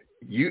mean,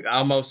 you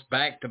almost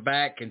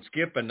back-to-back and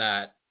skip a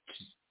night.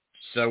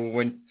 So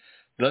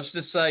let's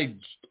just say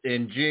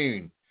in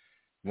June,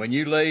 when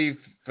you leave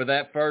for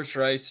that first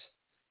race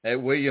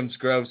at Williams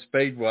Grove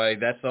Speedway,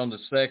 that's on the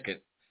 2nd.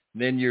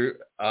 Then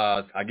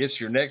I guess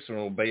your next one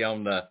will be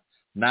on the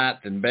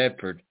 9th in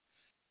Bedford.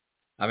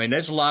 I mean,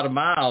 there's a lot of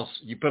miles.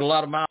 You put a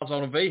lot of miles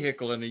on a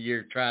vehicle in a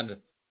year trying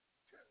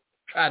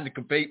to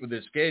compete with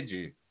this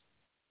schedule.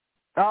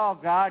 Oh,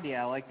 God,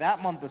 yeah. Like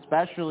that month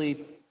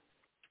especially,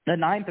 the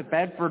 9th at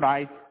Bedford,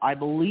 I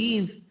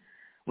believe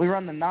we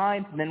run the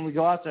 9th, and then we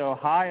go out to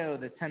Ohio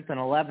the 10th and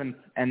 11th,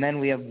 and then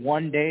we have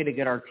one day to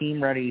get our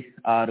team ready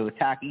to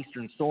attack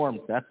Eastern Storm.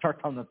 So that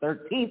starts on the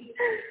 13th,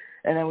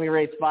 and then we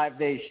race 5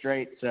 days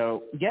straight.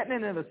 So getting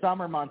into the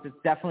summer months, it's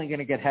definitely going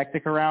to get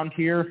hectic around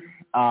here.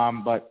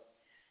 But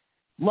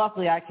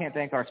luckily, I can't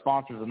thank our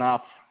sponsors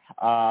enough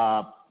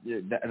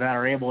that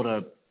are able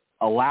to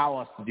allow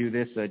us to do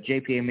this.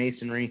 JPA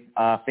Masonry,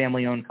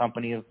 family-owned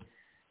company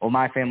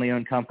my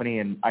family-owned company,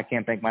 and I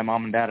can't thank my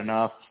mom and dad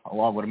enough,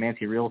 along with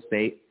Amantea Real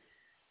Estate.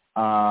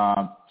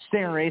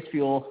 Stinger Race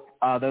Fuel,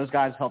 those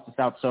guys helped us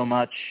out so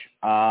much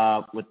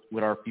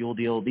with our fuel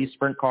deal. These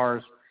sprint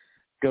cars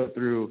go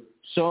through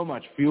so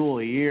much fuel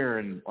a year,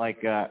 and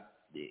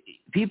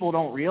people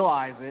don't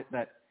realize it,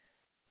 that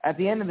at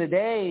the end of the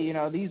day, you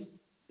know,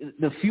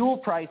 the fuel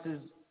prices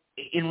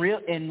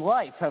in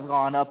life have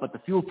gone up, but the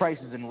fuel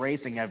prices in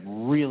racing have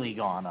really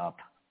gone up.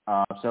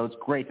 So it's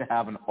great to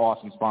have an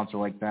awesome sponsor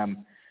like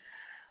them.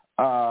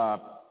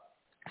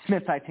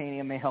 Smith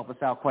Titanium may help us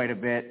out quite a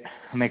bit,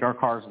 make our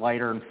cars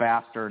lighter and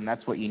faster, and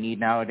that's what you need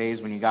nowadays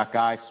when you got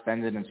guys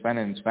spending and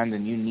spending and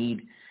spending. You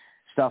need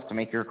stuff to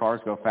make your cars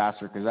go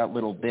faster, because that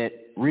little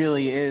bit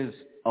really is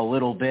a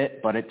little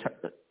bit, but it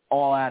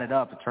all added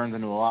up, it turns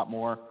into a lot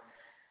more.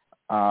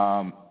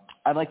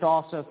 I'd like to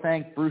also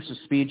thank Bruce's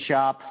Speed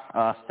Shop.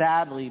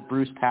 Sadly,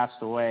 Bruce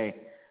passed away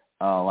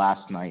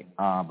last night,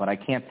 but I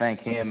can't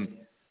thank him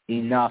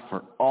enough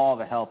for all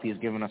the help he's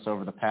given us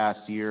over the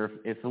past year.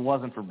 If it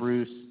wasn't for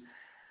Bruce,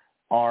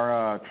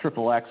 our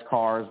Triple X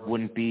cars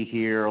wouldn't be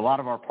here. A lot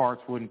of our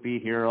parts wouldn't be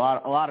here. A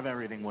lot of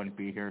everything wouldn't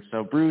be here.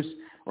 So, Bruce,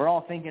 we're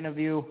all thinking of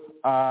you.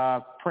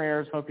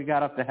 Prayers. Hope you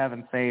got up to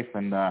heaven safe,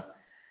 and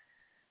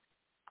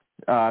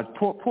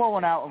pour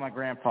one out with my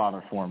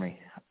grandfather for me.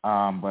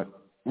 But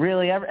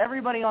really,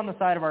 everybody on the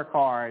side of our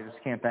car, I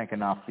just can't thank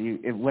enough.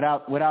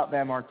 Without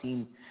them, our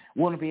team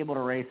wouldn't be able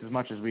to race as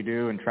much as we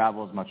do and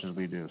travel as much as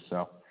we do.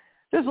 So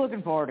just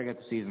looking forward to get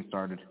the season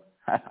started.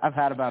 I've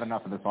had about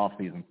enough of this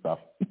off-season stuff.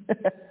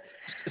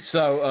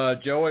 So,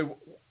 Joey,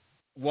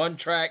 one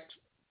track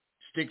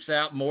sticks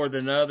out more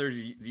than others.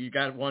 You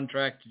got one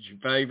track that you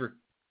favor?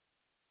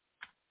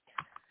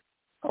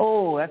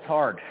 Oh, that's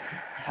hard.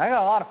 I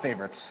got a lot of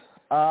favorites.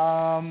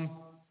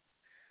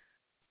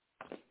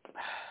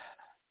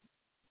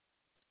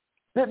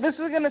 This is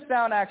going to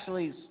sound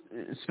actually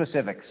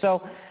specific.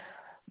 So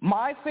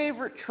my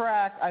favorite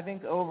track, I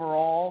think,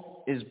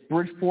 overall is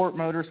Bridgeport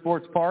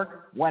Motorsports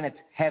Park when it's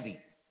heavy.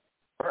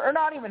 Or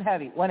not even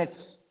heavy, when it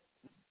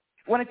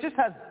just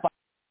has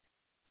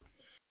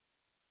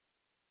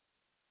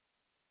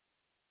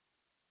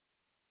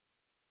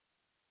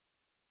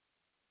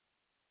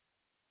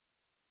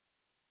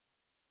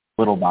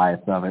little bias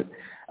of it.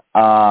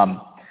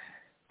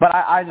 But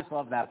I just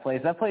love that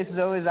place. That place has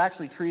always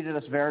actually treated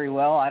us very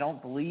well. I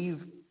believe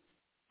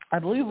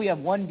we have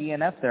one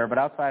DNF there, but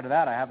outside of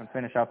that, I haven't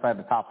finished outside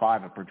the top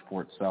 5 at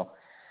Bridgeport. So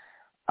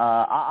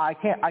I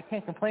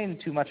can't complain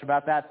too much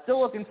about that. Still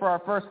looking for our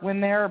first win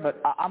there,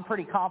 but I'm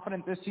pretty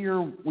confident this year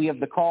we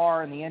have the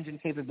car and the engine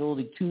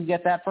capability to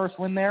get that first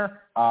win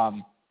there.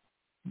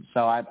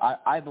 So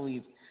I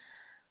believe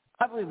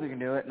we can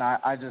do it, and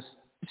I just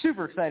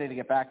super excited to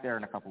get back there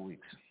in a couple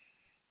weeks.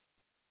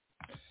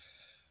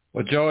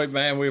 Well, Joey,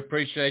 man, we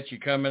appreciate you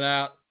coming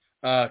out.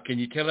 Can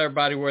you tell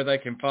everybody where they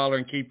can follow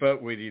and keep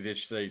up with you this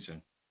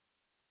season?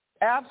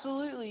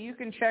 Absolutely. You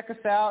can check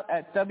us out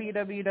at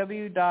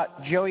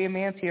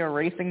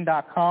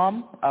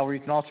www.joeyamantearacing.com, where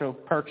you can also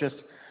purchase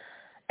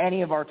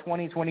any of our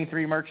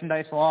 2023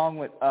 merchandise along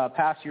with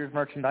past year's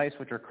merchandise,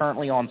 which are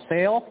currently on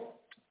sale.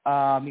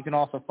 You can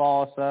also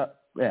follow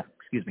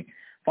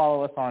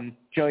us on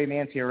Joey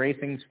Amantea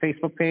Racing's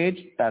Facebook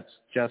page. That's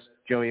just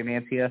Joey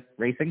Amantea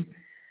Racing.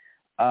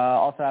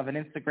 Also have an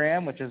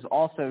Instagram, which is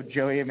also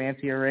Joey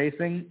Amantea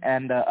Racing,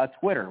 and a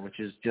Twitter, which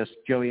is just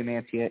Joey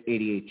Amantea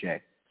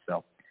 88J.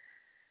 So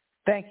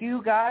thank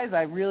you, guys.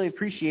 I really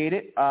appreciate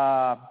it.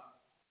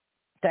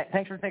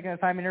 Thanks for taking the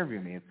time to interview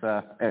me.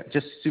 It's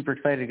just super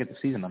excited to get the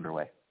season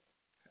underway.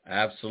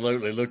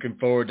 Absolutely. Looking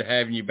forward to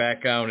having you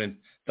back on, and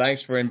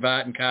thanks for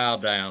inviting Kyle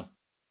down.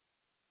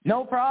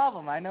 No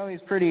problem. I know he's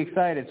pretty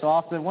excited.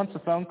 So once the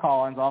phone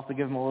call ends, I'll have to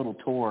give him a little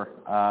tour.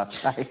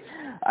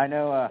 I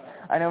know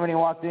when he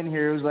walked in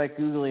here, he was like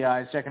googly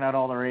eyes checking out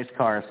all the race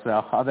cars.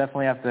 So I'll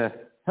definitely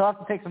he'll have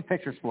to take some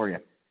pictures for you.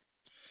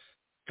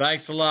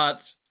 Thanks a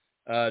lot,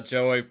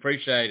 Joey.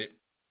 Appreciate it.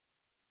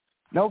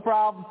 No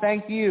problem.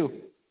 Thank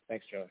you.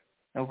 Thanks, Joey.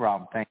 No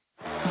problem. Thanks.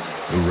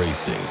 The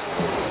racing,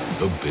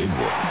 the big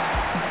one,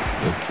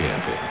 the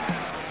camping.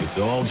 It's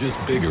all just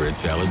bigger at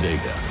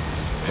Talladega.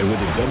 And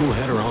with a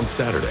doubleheader on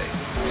Saturday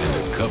and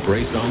the Cup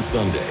race on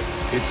Sunday,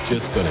 it's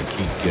just going to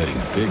keep getting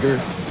bigger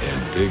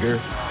and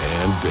bigger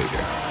and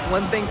bigger.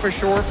 One thing for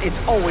sure, it's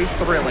always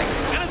thrilling.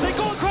 And as they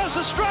go across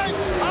the stripe,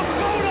 a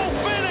photo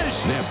finish.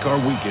 NASCAR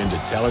weekend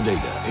at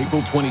Talladega, April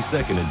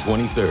 22nd and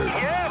 23rd.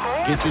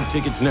 Yeah, Get your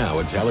tickets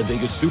now at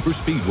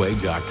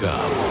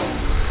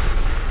TalladegaSuperspeedway.com.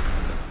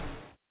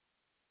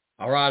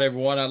 All right,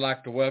 everyone, I'd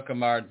like to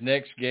welcome our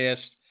next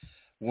guest,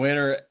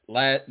 winner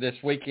this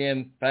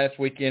weekend, past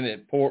weekend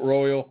at Port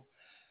Royal,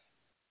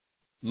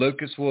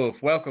 Lucas Wolfe.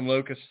 Welcome,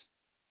 Lucas.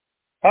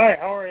 Hi,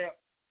 how are you?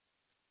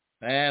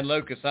 Man,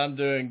 Lucas, I'm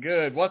doing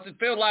good. What's it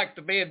feel like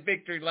to be in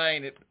victory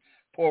lane at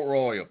Port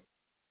Royal?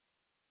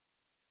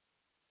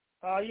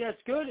 Yeah,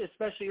 it's good,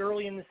 especially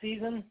early in the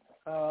season.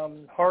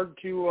 Hard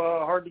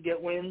to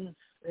get wins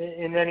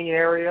in any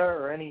area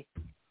or any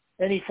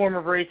form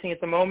of racing at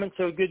the moment.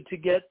 So good to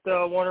get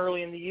one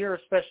early in the year,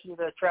 especially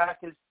the track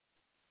is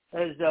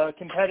as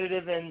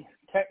competitive and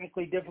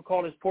technically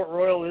difficult as Port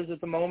Royal is at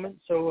the moment.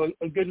 So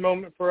a good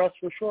moment for us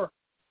for sure.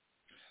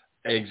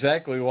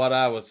 Exactly what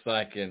I was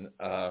thinking,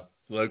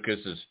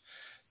 Lucas, is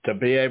to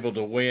be able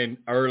to win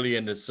early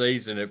in the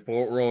season at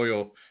Port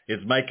Royal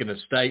is making a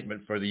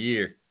statement for the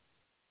year.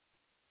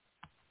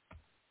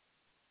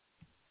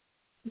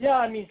 Yeah,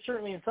 I mean,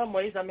 certainly in some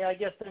ways. I mean, I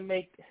guess to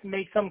make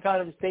some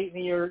kind of a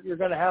statement, you're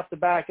going to have to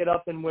back it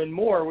up and win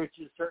more, which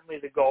is certainly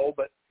the goal.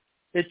 But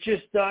it's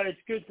just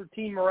it's good for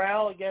team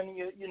morale. Again,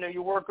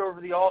 you work over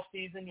the off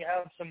season. You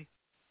have some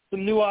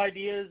new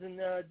ideas and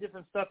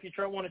different stuff you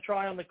want to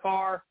try on the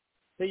car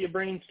that you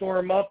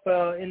brainstorm up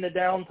in the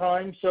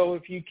downtime. So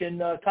if you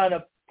can kind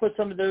of put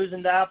some of those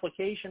into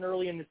application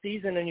early in the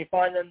season and you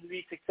find them to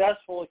be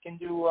successful, it can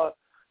do a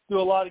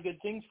lot of good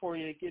things for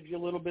you. It gives you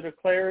a little bit of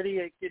clarity.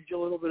 It gives you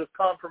a little bit of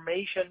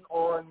confirmation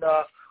on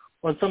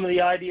some of the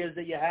ideas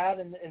that you have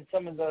and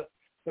some of the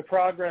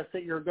progress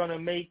that you're going to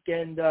make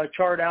and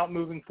chart out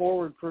moving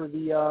forward for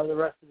the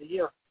rest of the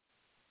year.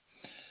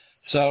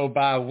 So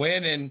by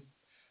winning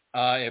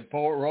at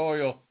Port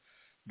Royal,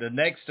 the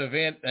next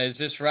event, is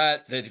this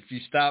right, that if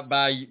you stop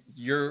by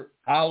your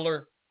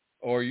hauler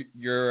or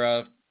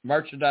your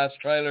merchandise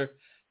trailer,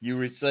 you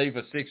receive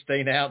a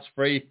 16-ounce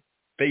free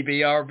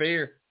PBR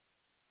beer?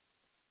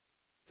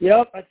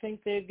 Yep, I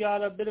think they've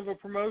got a bit of a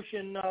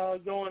promotion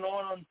going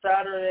on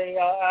Saturday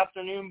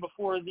afternoon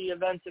before the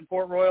events at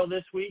Port Royal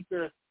this week.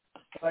 You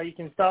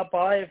can stop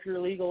by if you're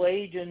legal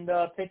age and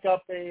pick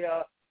up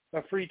a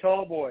free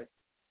tall boy.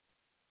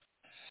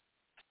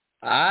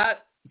 I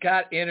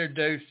got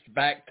introduced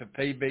back to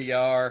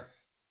PBR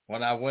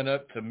when I went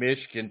up to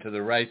Michigan to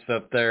the race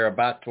up there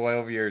about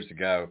 12 years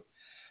ago.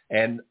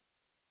 And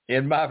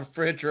in my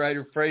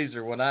refrigerator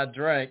freezer, when I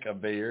drink a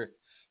beer,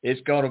 it's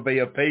going to be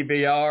a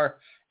PBR.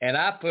 And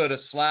I put a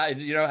slide,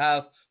 you know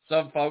how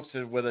some folks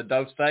with a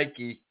Dos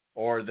Equis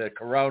or the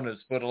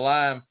Coronas put a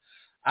lime?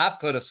 I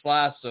put a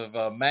slice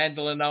of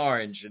mandolin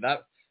orange, and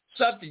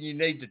something you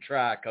need to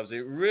try because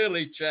it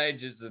really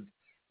changes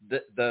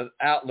the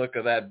outlook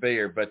of that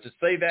beer. But to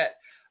see that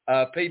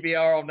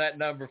PBR on that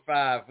number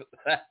 5,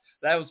 that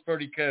was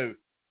pretty cool.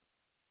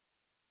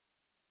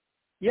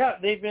 Yeah,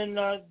 they've been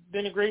a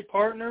great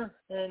partner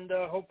and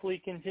hopefully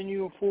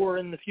continue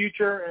in the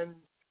future. And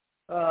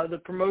the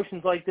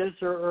promotions like this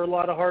are a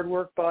lot of hard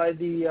work by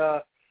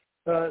the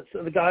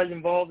guys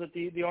involved at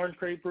the Orange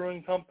Crate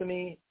Brewing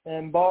Company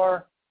and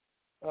bar.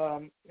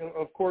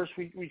 Of course,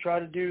 we try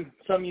to do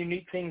some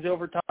unique things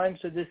over time,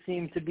 so this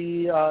seems to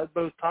be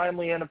both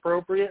timely and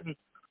appropriate. And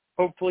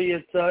hopefully,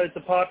 it's a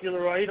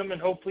popular item,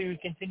 and hopefully, we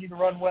continue to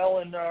run well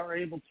and are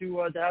able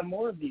to have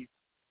more of these.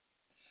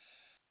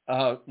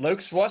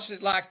 Lucas, what's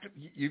it like?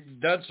 You've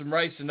done some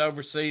racing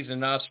overseas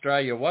in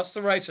Australia. What's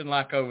the racing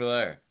like over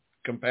there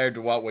compared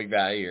to what we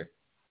got here?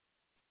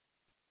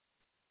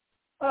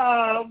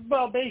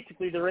 Well,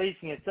 basically the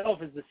racing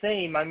itself is the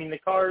same. I mean, the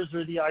cars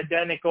are the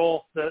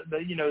identical. A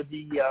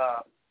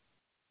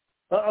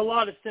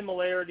lot of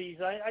similarities.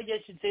 I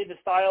guess you'd say the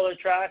style of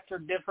tracks are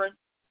different.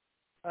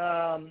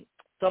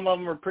 Some of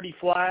them are pretty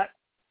flat.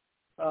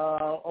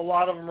 A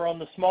lot of them are on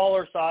the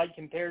smaller side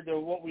compared to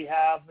what we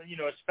have.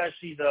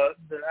 Especially the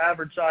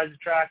average size of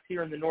tracks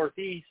here in the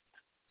Northeast.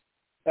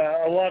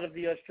 A lot of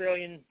the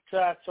Australian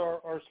tracks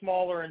are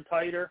smaller and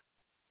tighter,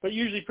 but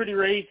usually pretty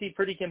racy,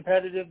 pretty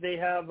competitive. They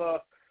have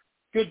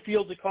good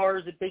fields of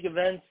cars at big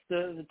events.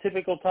 The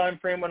typical time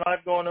frame when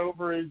I've gone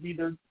over is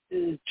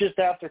just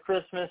after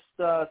Christmas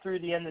through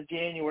the end of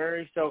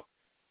January. So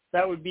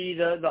that would be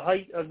the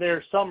height of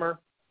their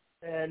summer.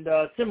 And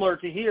similar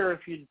to here,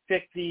 if you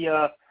pick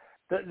the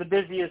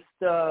busiest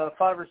 5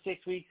 or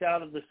 6 weeks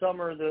out of the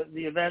summer,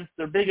 the events,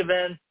 they're big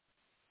events.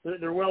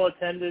 They're well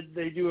attended.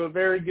 They do a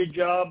very good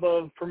job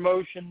of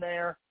promotion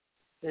there.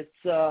 It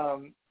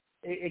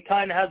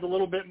kind of has a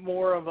little bit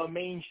more of a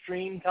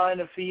mainstream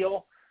kind of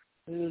feel.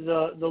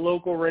 The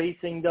local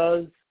racing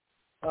does,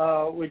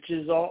 which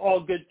is all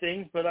good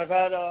things. But I've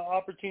had an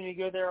opportunity to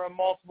go there on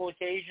multiple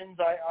occasions.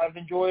 I've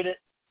enjoyed it.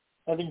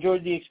 I've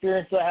enjoyed the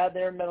experience I had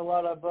there. Met a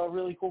lot of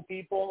really cool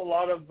people.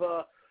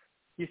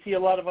 You see a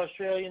lot of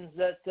Australians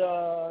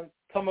that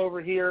come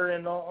over here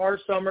in our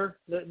summer.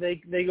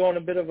 They go on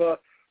a bit of a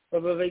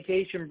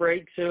vacation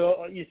break,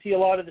 so you see a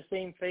lot of the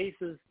same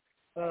faces,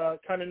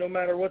 kind of no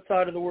matter what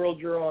side of the world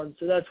you're on.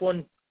 So that's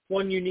one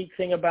unique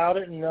thing about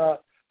it, and a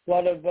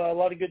lot of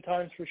good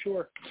times for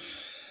sure.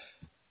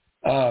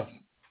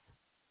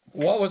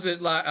 What was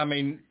it like? I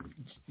mean,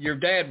 your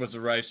dad was a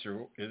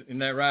racer, isn't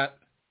that right,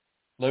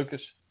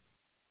 Lucas?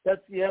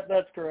 That's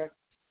correct.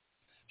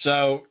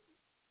 So,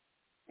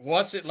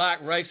 what's it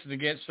like racing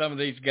against some of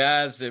these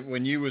guys that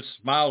when you was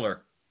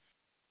smaller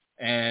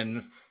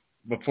and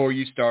before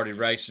you started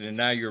racing, and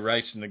now you're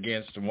racing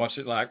against them? What's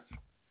it like?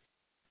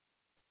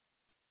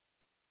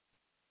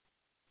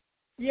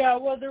 Yeah,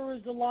 well, there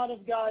was a lot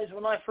of guys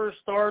when I first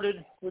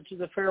started, which is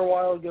a fair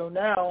while ago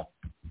now.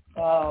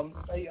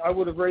 I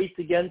would have raced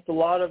against a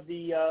lot of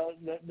the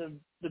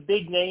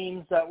big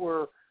names that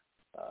were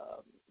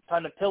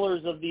kind of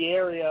pillars of the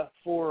area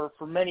for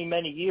many,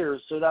 many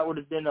years. So that would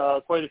have been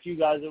quite a few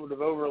guys that would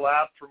have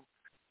overlapped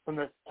from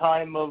the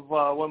time of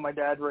when my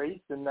dad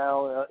raced and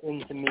now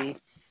into me.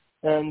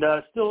 And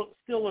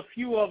still a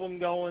few of them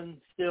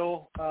going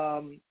still.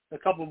 A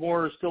couple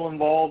more are still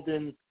involved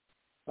in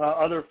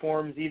other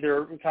forms,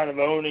 either kind of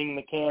owning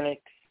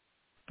mechanics,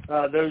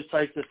 those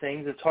types of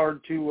things. It's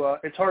hard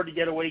to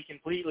get away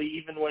completely,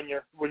 even when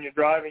your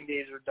driving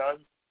days are done.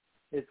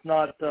 It's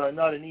not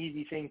an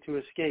easy thing to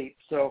escape.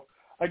 So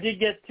I did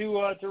get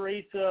to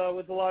race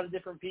with a lot of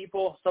different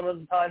people. Some of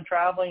the time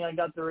traveling, I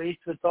got to race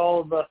with a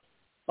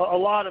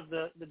lot of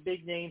the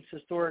big names,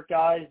 historic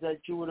guys that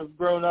you would have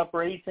grown up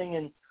racing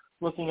and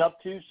looking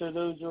up to. So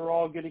those are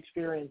all good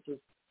experiences.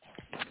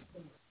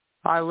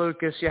 Hi,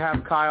 Lucas. You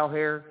have Kyle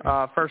here.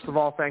 First of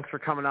all, thanks for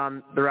coming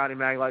on the Rowdy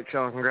Maglite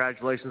Show, and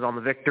congratulations on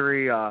the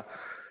victory.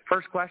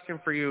 First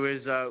question for you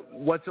is,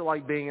 what's it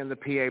like being in the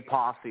PA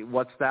posse?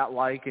 What's that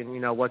like?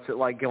 And, what's it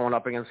like going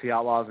up against the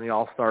Outlaws and the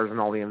All-Stars and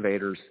all the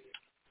Invaders?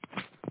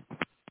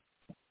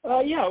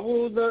 Yeah,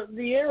 well,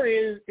 the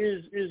area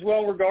is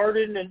well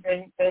regarded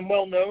and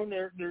well known.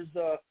 It's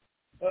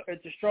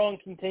a strong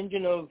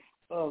contingent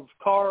of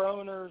car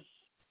owners,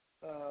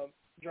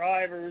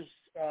 drivers.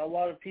 A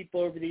lot of people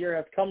over the year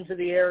have come to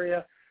the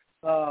area.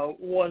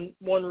 One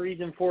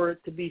reason for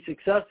it to be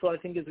successful, I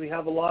think, is we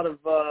have a lot of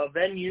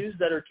venues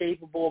that are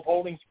capable of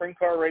holding sprint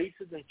car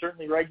races, and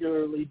certainly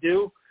regularly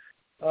do.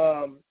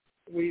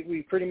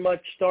 We pretty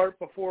much start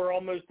before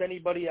almost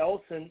anybody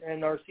else,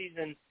 and our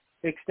season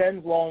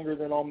extends longer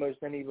than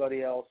almost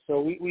anybody else.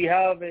 So we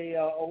have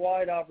a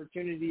wide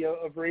opportunity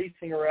of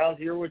racing around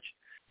here, which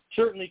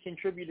certainly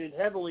contributed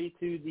heavily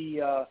to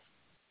the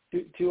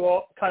to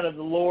all kind of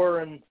the lore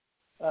and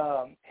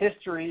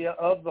history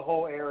of the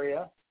whole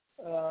area.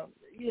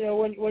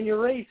 When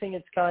you're racing,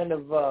 it's kind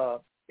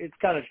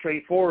of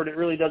straightforward. It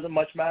really doesn't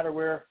much matter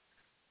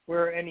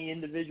where any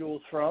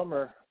individual's from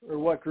or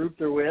what group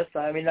they're with.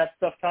 I mean, that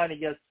stuff kind of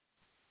gets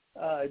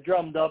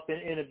drummed up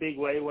in a big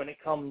way when it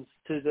comes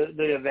to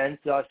the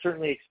events,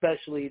 certainly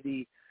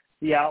especially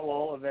the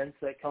outlaw events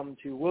that come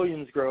to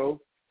Williams Grove.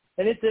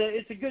 And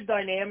it's a good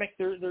dynamic.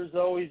 There's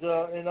always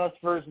an us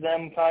versus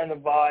them kind of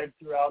vibe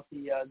throughout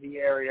the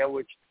area,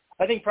 which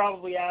I think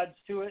probably adds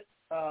to it,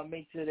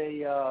 makes it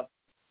a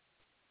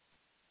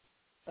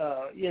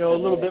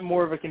little bit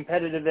more of a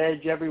competitive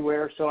edge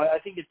everywhere. So I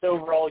think it's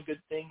overall a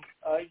good thing.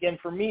 Again,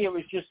 for me, it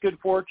was just good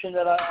fortune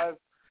that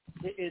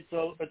it's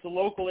a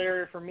local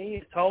area for me.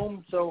 It's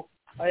home, so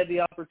I had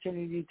the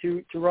opportunity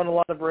to run a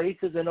lot of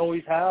races and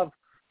always have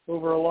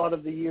over a lot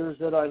of the years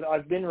that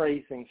I've been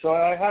racing. So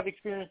I have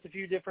experienced a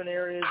few different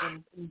areas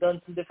and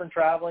done some different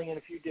traveling and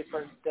a few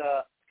different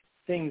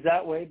things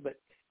that way. But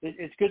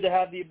it's good to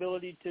have the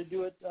ability to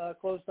do it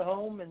close to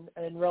home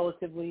and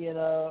relatively in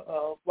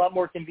a lot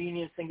more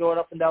convenience than going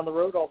up and down the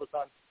road all the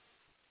time.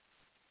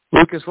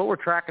 Lucas, what were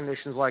track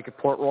conditions like at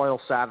Port Royal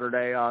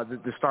Saturday?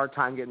 The start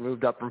time getting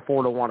moved up from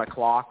 4 to 1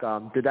 o'clock.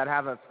 Did that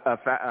have an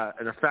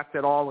effect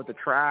at all with the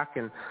track?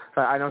 And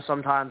I know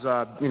sometimes,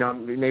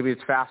 maybe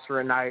it's faster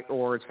at night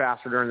or it's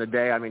faster during the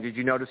day. I mean, did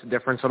you notice a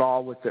difference at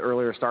all with the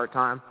earlier start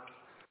time?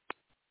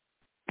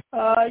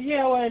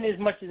 And as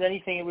much as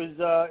anything, it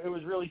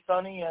was really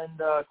sunny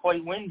and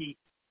quite windy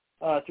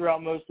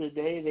throughout most of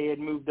the day. They had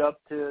moved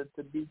up to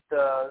beat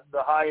the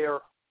higher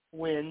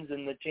winds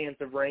and the chance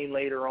of rain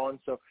later on.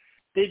 So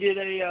they did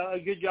a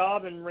good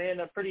job and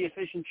ran a pretty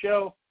efficient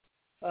show.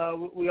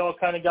 We all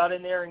kind of got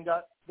in there and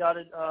got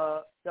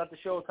the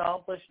show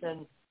accomplished,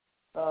 and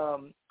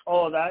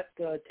all of that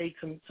takes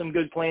some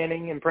good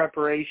planning and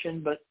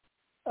preparation. But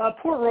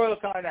Port Royal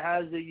kind of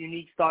has a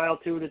unique style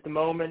to it at the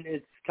moment.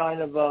 It's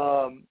kind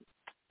of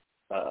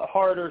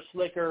harder,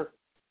 slicker.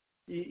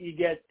 You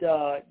get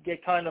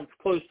kind of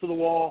close to the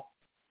wall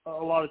a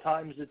lot of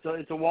times.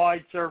 It's a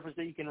wide surface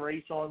that you can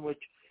race on,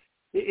 which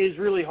is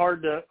really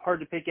hard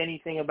to pick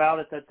anything about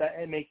it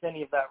that makes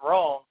any of that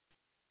wrong.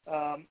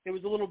 It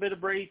was a little bit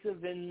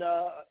abrasive in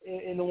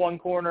the one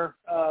corner,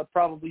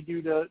 probably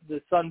due to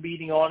the sun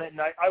beating on it. And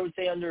I would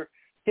say under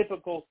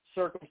typical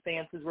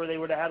circumstances where they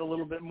would have had a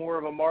little bit more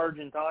of a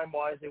margin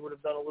time-wise, they would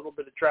have done a little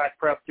bit of track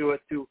prep to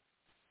it to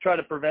try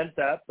to prevent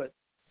that. But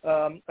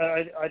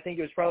I think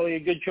it was probably a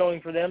good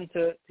showing for them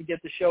to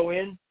get the show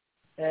in.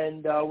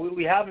 And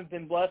we haven't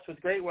been blessed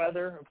with great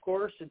weather, of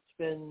course. It's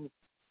been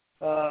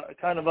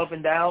kind of up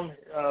and down.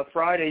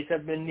 Fridays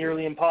have been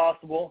nearly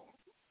impossible.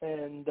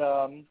 And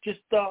just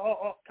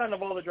kind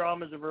of all the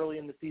dramas of early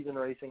in the season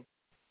racing.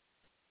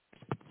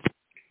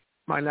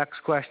 My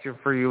next question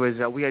for you is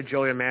we had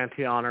Joey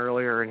Amantea on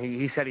earlier, and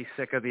he said he's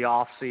sick of the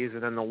off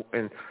season and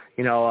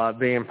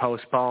being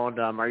postponed.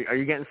 Are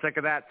you getting sick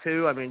of that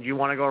too? I mean, do you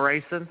want to go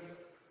racing?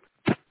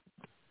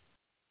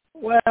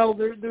 Well,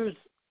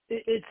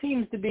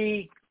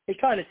 it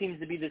kind of seems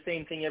to be the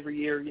same thing every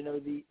year. You know,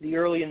 the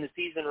early in the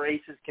season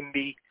races can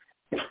be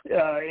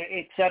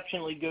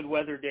exceptionally good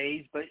weather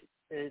days, but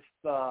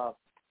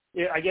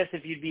I guess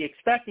if you'd be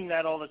expecting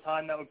that all the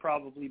time, that would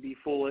probably be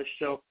foolish.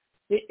 So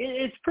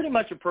it's pretty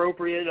much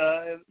appropriate.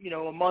 A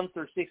month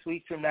or 6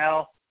 weeks from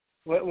now,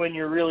 when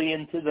you're really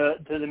into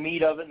the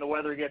meat of it and the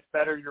weather gets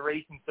better, you're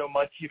racing so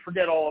much, you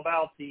forget all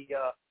about the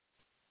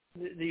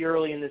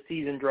early in the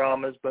season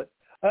dramas. But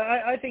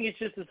I think it's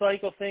just a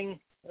cycle thing.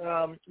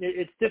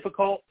 It's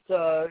difficult,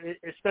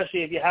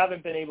 especially if you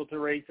haven't been able to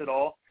race at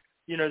all.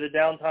 You know, the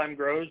downtime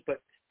grows,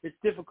 but it's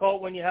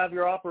difficult when you have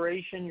your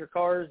operation, your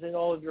cars, and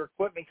all of your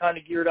equipment kind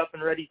of geared up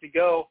and ready to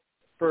go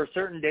for a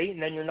certain date,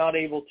 and then you're not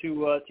able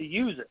to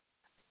use it.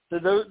 So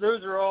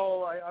those are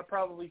all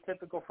probably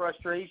typical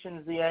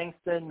frustrations, the angst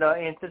and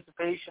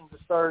anticipation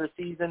to start a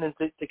season and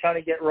to kind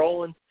of get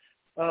rolling,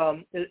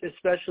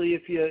 especially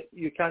if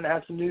you kind of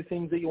have some new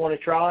things that you want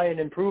to try and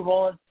improve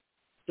on.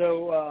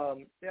 So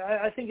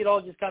I think it all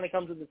just kind of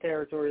comes with the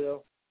territory,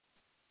 though.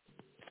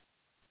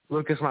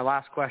 Lucas, my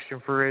last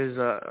question for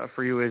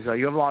you is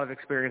you have a lot of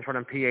experience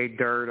running PA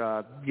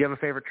dirt. Do you have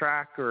a favorite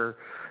track, or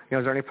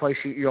is there any place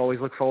you always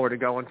look forward to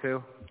going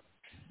to?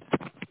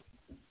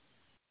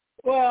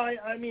 Well,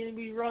 I mean,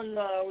 we run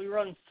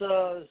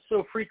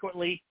so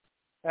frequently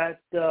at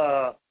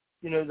the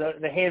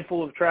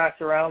handful of tracks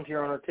around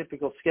here on our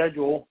typical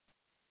schedule,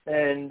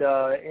 and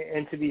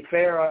to be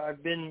fair,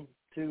 I've been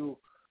to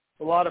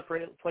a lot of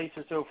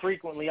places so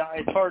frequently.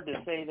 It's hard to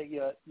say that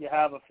you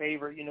have a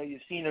favorite. You know,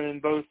 you've seen them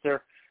in both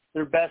their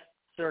best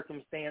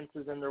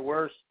circumstances and their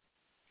worst.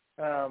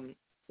 I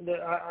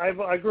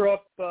grew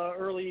up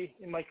early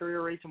in my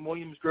career racing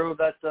Williams Grove.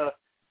 That's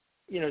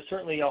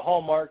certainly a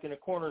hallmark and a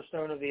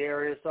cornerstone of the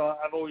area. So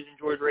I've always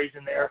enjoyed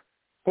racing there.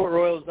 Port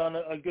Royal's done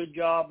a good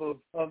job of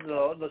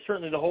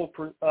certainly the whole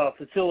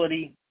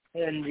facility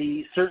and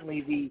the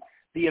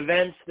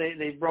events.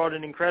 They've brought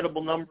an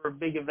incredible number of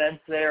big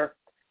events there.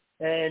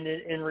 And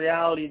in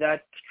reality,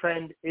 that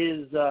trend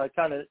is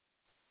kind of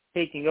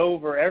taking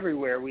over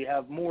everywhere. We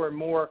have more and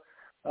more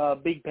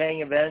big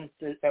paying events.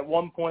 At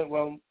one point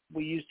when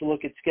we used to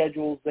look at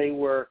schedules,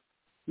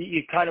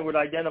 you kind of would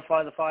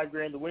identify the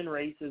 $5,000 to win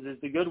races as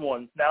the good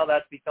ones. Now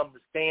that's become the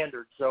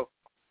standard. So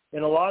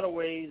in a lot of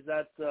ways,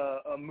 that's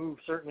a move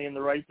certainly in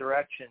the right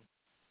direction.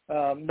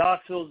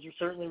 Knoxville's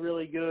certainly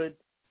really good.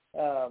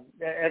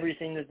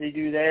 Everything that they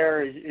do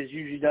there is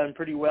usually done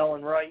pretty well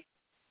and right.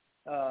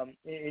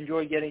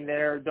 Enjoy getting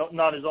there.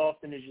 Not as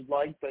often as you'd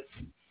like, but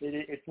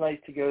it's nice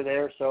to go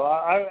there. So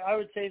I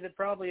would say that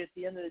probably at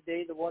the end of the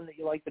day, the one that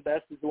you like the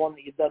best is the one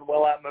that you've done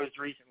well at most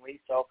recently.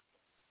 So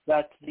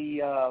that's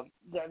the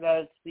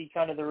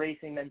kind of the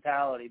racing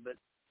mentality. But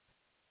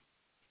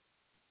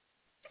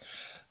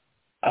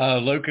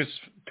Lucas,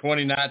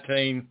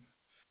 2019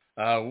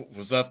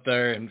 was up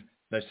there, and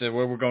they said,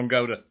 well, we're going to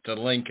go to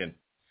Lincoln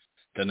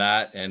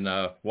tonight and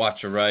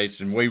watch a race,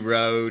 and we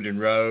rode and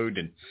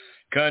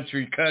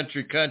country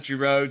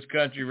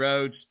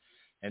roads,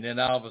 and then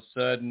all of a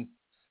sudden,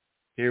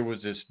 here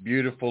was this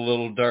beautiful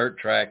little dirt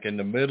track in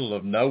the middle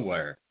of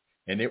nowhere,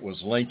 and it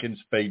was Lincoln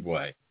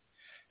Speedway.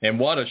 And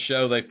what a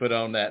show they put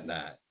on that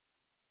night.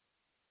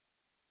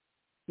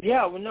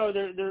 Yeah, well, no,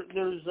 there's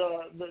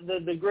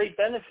the great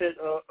benefit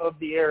of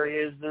the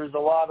area is there's a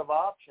lot of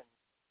options.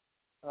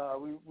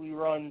 We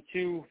run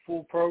 2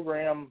 full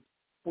program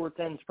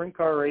 410 sprint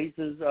car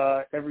races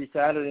every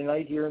Saturday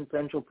night here in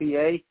Central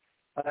PA.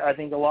 I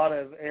think a lot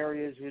of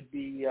areas would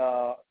be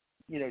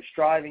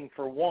striving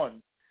for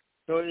one.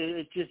 So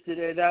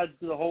it adds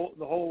to the whole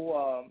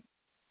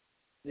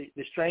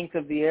the strength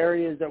of the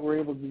areas that we're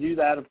able to do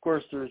that. Of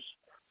course, there's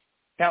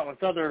countless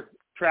other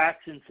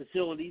tracks and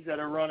facilities that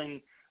are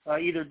running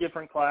either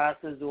different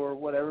classes or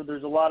whatever.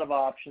 There's a lot of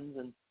options,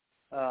 and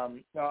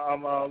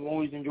I'm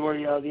always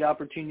enjoy the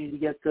opportunity to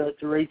get to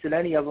race at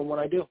any of them when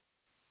I do.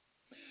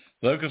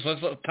 Lucas,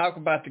 let's talk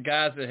about the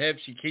guys that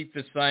helps you keep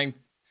this thing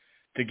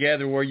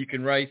together where you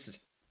can race the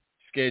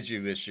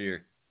schedule this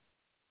year.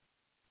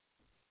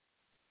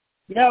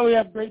 Yeah, we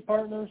have great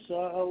partners. A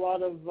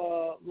lot of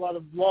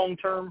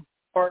long-term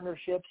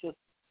partnerships with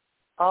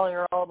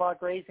Hollinger All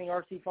About Racing,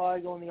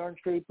 RC5, going the Orange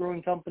Grape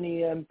Brewing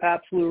Company, and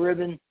Pabst Blue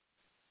Ribbon.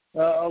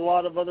 A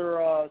lot of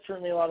other,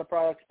 certainly a lot of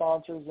product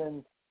sponsors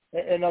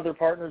and other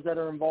partners that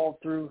are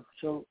involved through.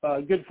 So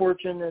good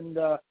fortune and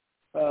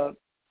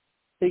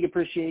big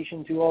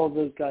appreciation to all of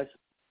those guys.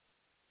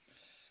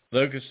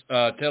 Lucas,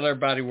 tell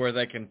everybody where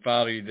they can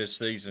follow you this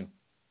season.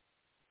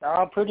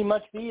 I'll pretty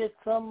much be at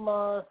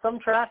some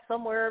track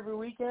somewhere every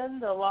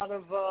weekend. A lot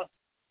of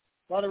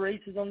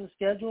races on the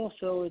schedule,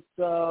 so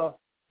it's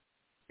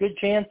good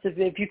chance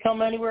if you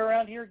come anywhere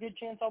around here, good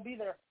chance I'll be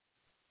there.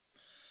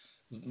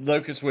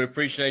 Lucas, we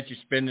appreciate you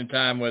spending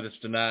time with us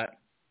tonight.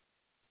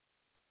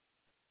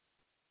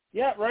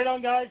 Yeah, right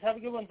on, guys. Have a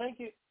good one. Thank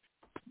you.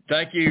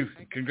 Thank you.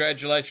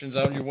 Congratulations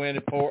on your win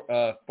at Port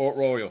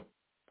Royal.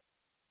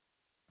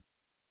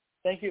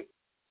 Thank you.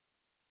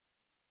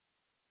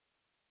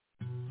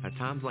 At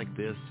times like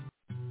this,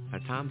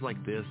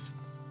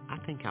 I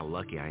think how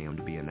lucky I am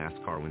to be a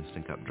NASCAR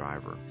Winston Cup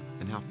driver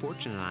and how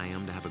fortunate I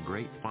am to have a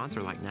great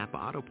sponsor like Napa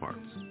Auto Parts,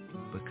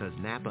 because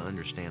Napa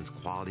understands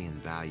quality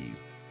and value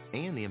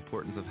and the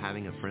importance of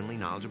having a friendly,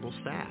 knowledgeable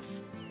staff.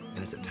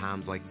 And it's at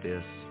times like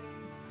this,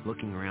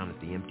 looking around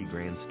at the empty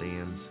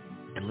grandstands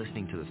and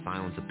listening to the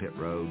silence of pit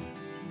road,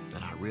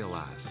 that I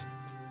realize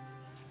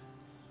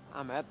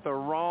I'm at the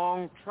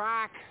wrong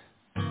track.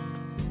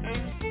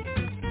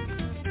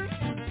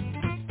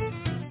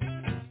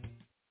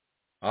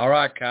 All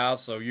right,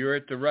 Kyle, so you're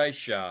at the race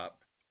shop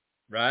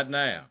right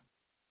now.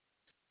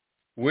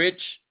 Which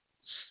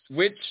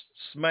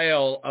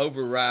smell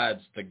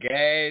overrides the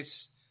gas,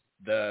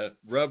 the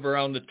rubber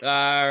on the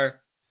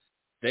tire,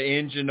 the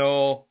engine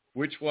oil?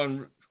 Which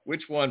one's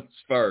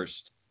first?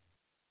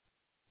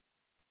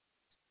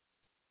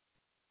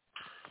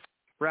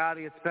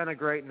 Rowdy, it's been a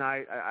great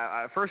night.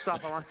 First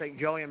off, I want to thank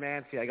Joey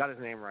Amantea. I got his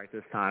name right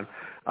this time.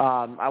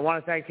 I want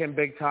to thank him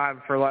big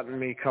time for letting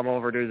me come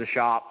over to the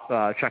shop,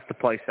 check the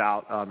place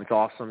out. It's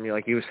awesome.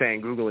 Like he was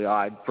saying,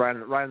 googly-eyed, right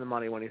in the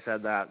money when he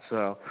said that.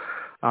 So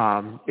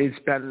it's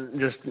been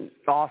just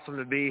awesome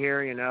to be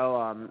here.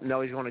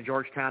 Know he's going to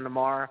Georgetown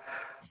tomorrow.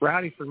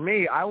 Rowdy, for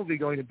me, I will be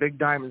going to Big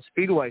Diamond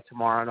Speedway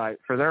tomorrow night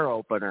for their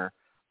opener.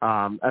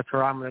 That's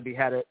where I'm going to be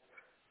headed.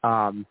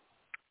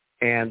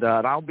 And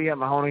I'll be at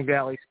Mahoning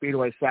Valley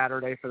Speedway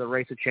Saturday for the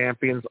Race of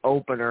Champions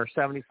opener,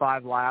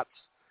 75 laps.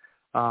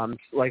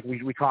 Like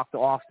we talked to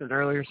Austin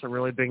earlier, some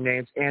really big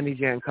names. Andy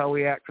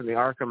Jankowiak from the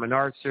ARCA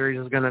Menard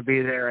Series is going to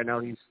be there. I know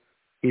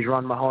he's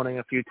run Mahoning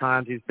a few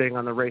times. He's big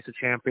on the Race of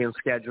Champions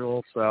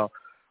schedule. So,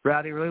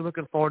 Rowdy, really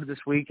looking forward to this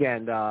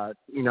weekend.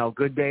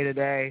 Good day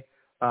today.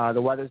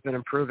 The weather's been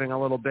improving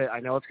a little bit.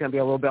 I know it's going to be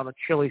a little bit on the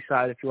chilly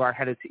side if you are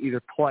headed to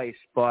either place,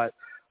 but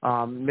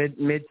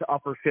mid to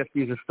upper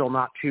 50s is still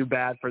not too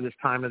bad for this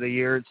time of the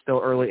year. It's still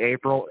early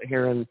April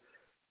here in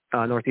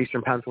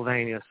northeastern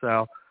Pennsylvania.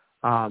 So,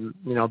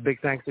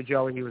 big thanks to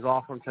Joey. He was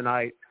awesome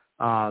tonight.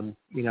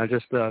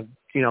 Just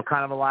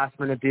kind of a last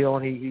minute deal.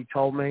 And he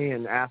told me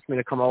and asked me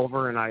to come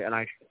over, and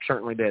I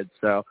certainly did.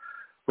 So,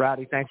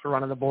 Rowdy, thanks for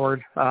running the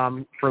board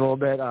for a little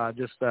bit. Got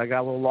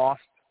a little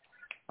lost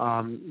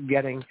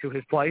getting to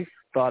his place.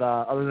 But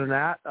other than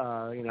that,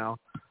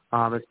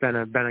 it's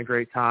been a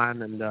great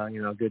time, and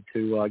good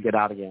to get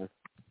out again.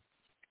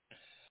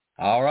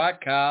 All right,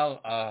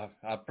 Kyle.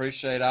 I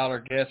appreciate all our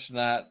guests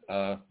tonight,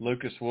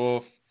 Lucas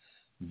Wolfe,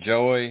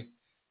 Joey,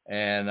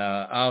 and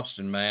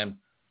Austin. Man,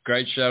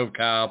 great show,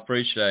 Kyle.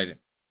 Appreciate it.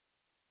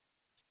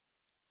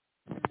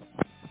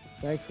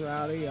 Thanks,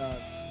 Rowdy.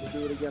 We'll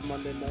do it again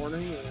Monday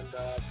morning,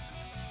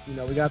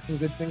 and we got some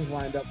good things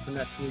lined up for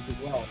next week as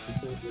well.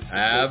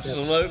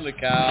 Absolutely,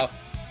 Kyle.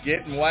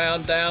 Getting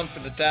wound down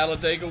for the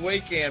Talladega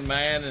weekend,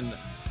 man, and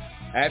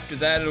after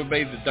that it'll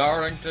be the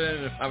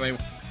Darlington.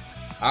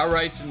 Our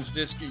racing's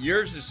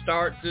yours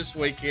starts this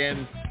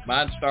weekend.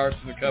 Mine starts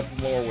in a couple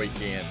more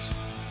weekends.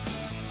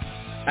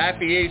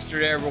 Happy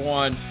Easter to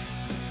everyone.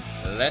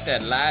 Let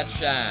that light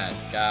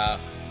shine, Kyle.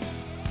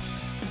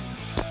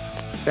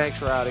 Thanks,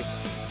 Rowdy.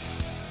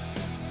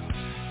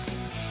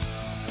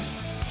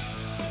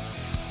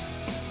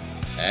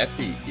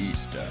 Happy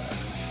Easter.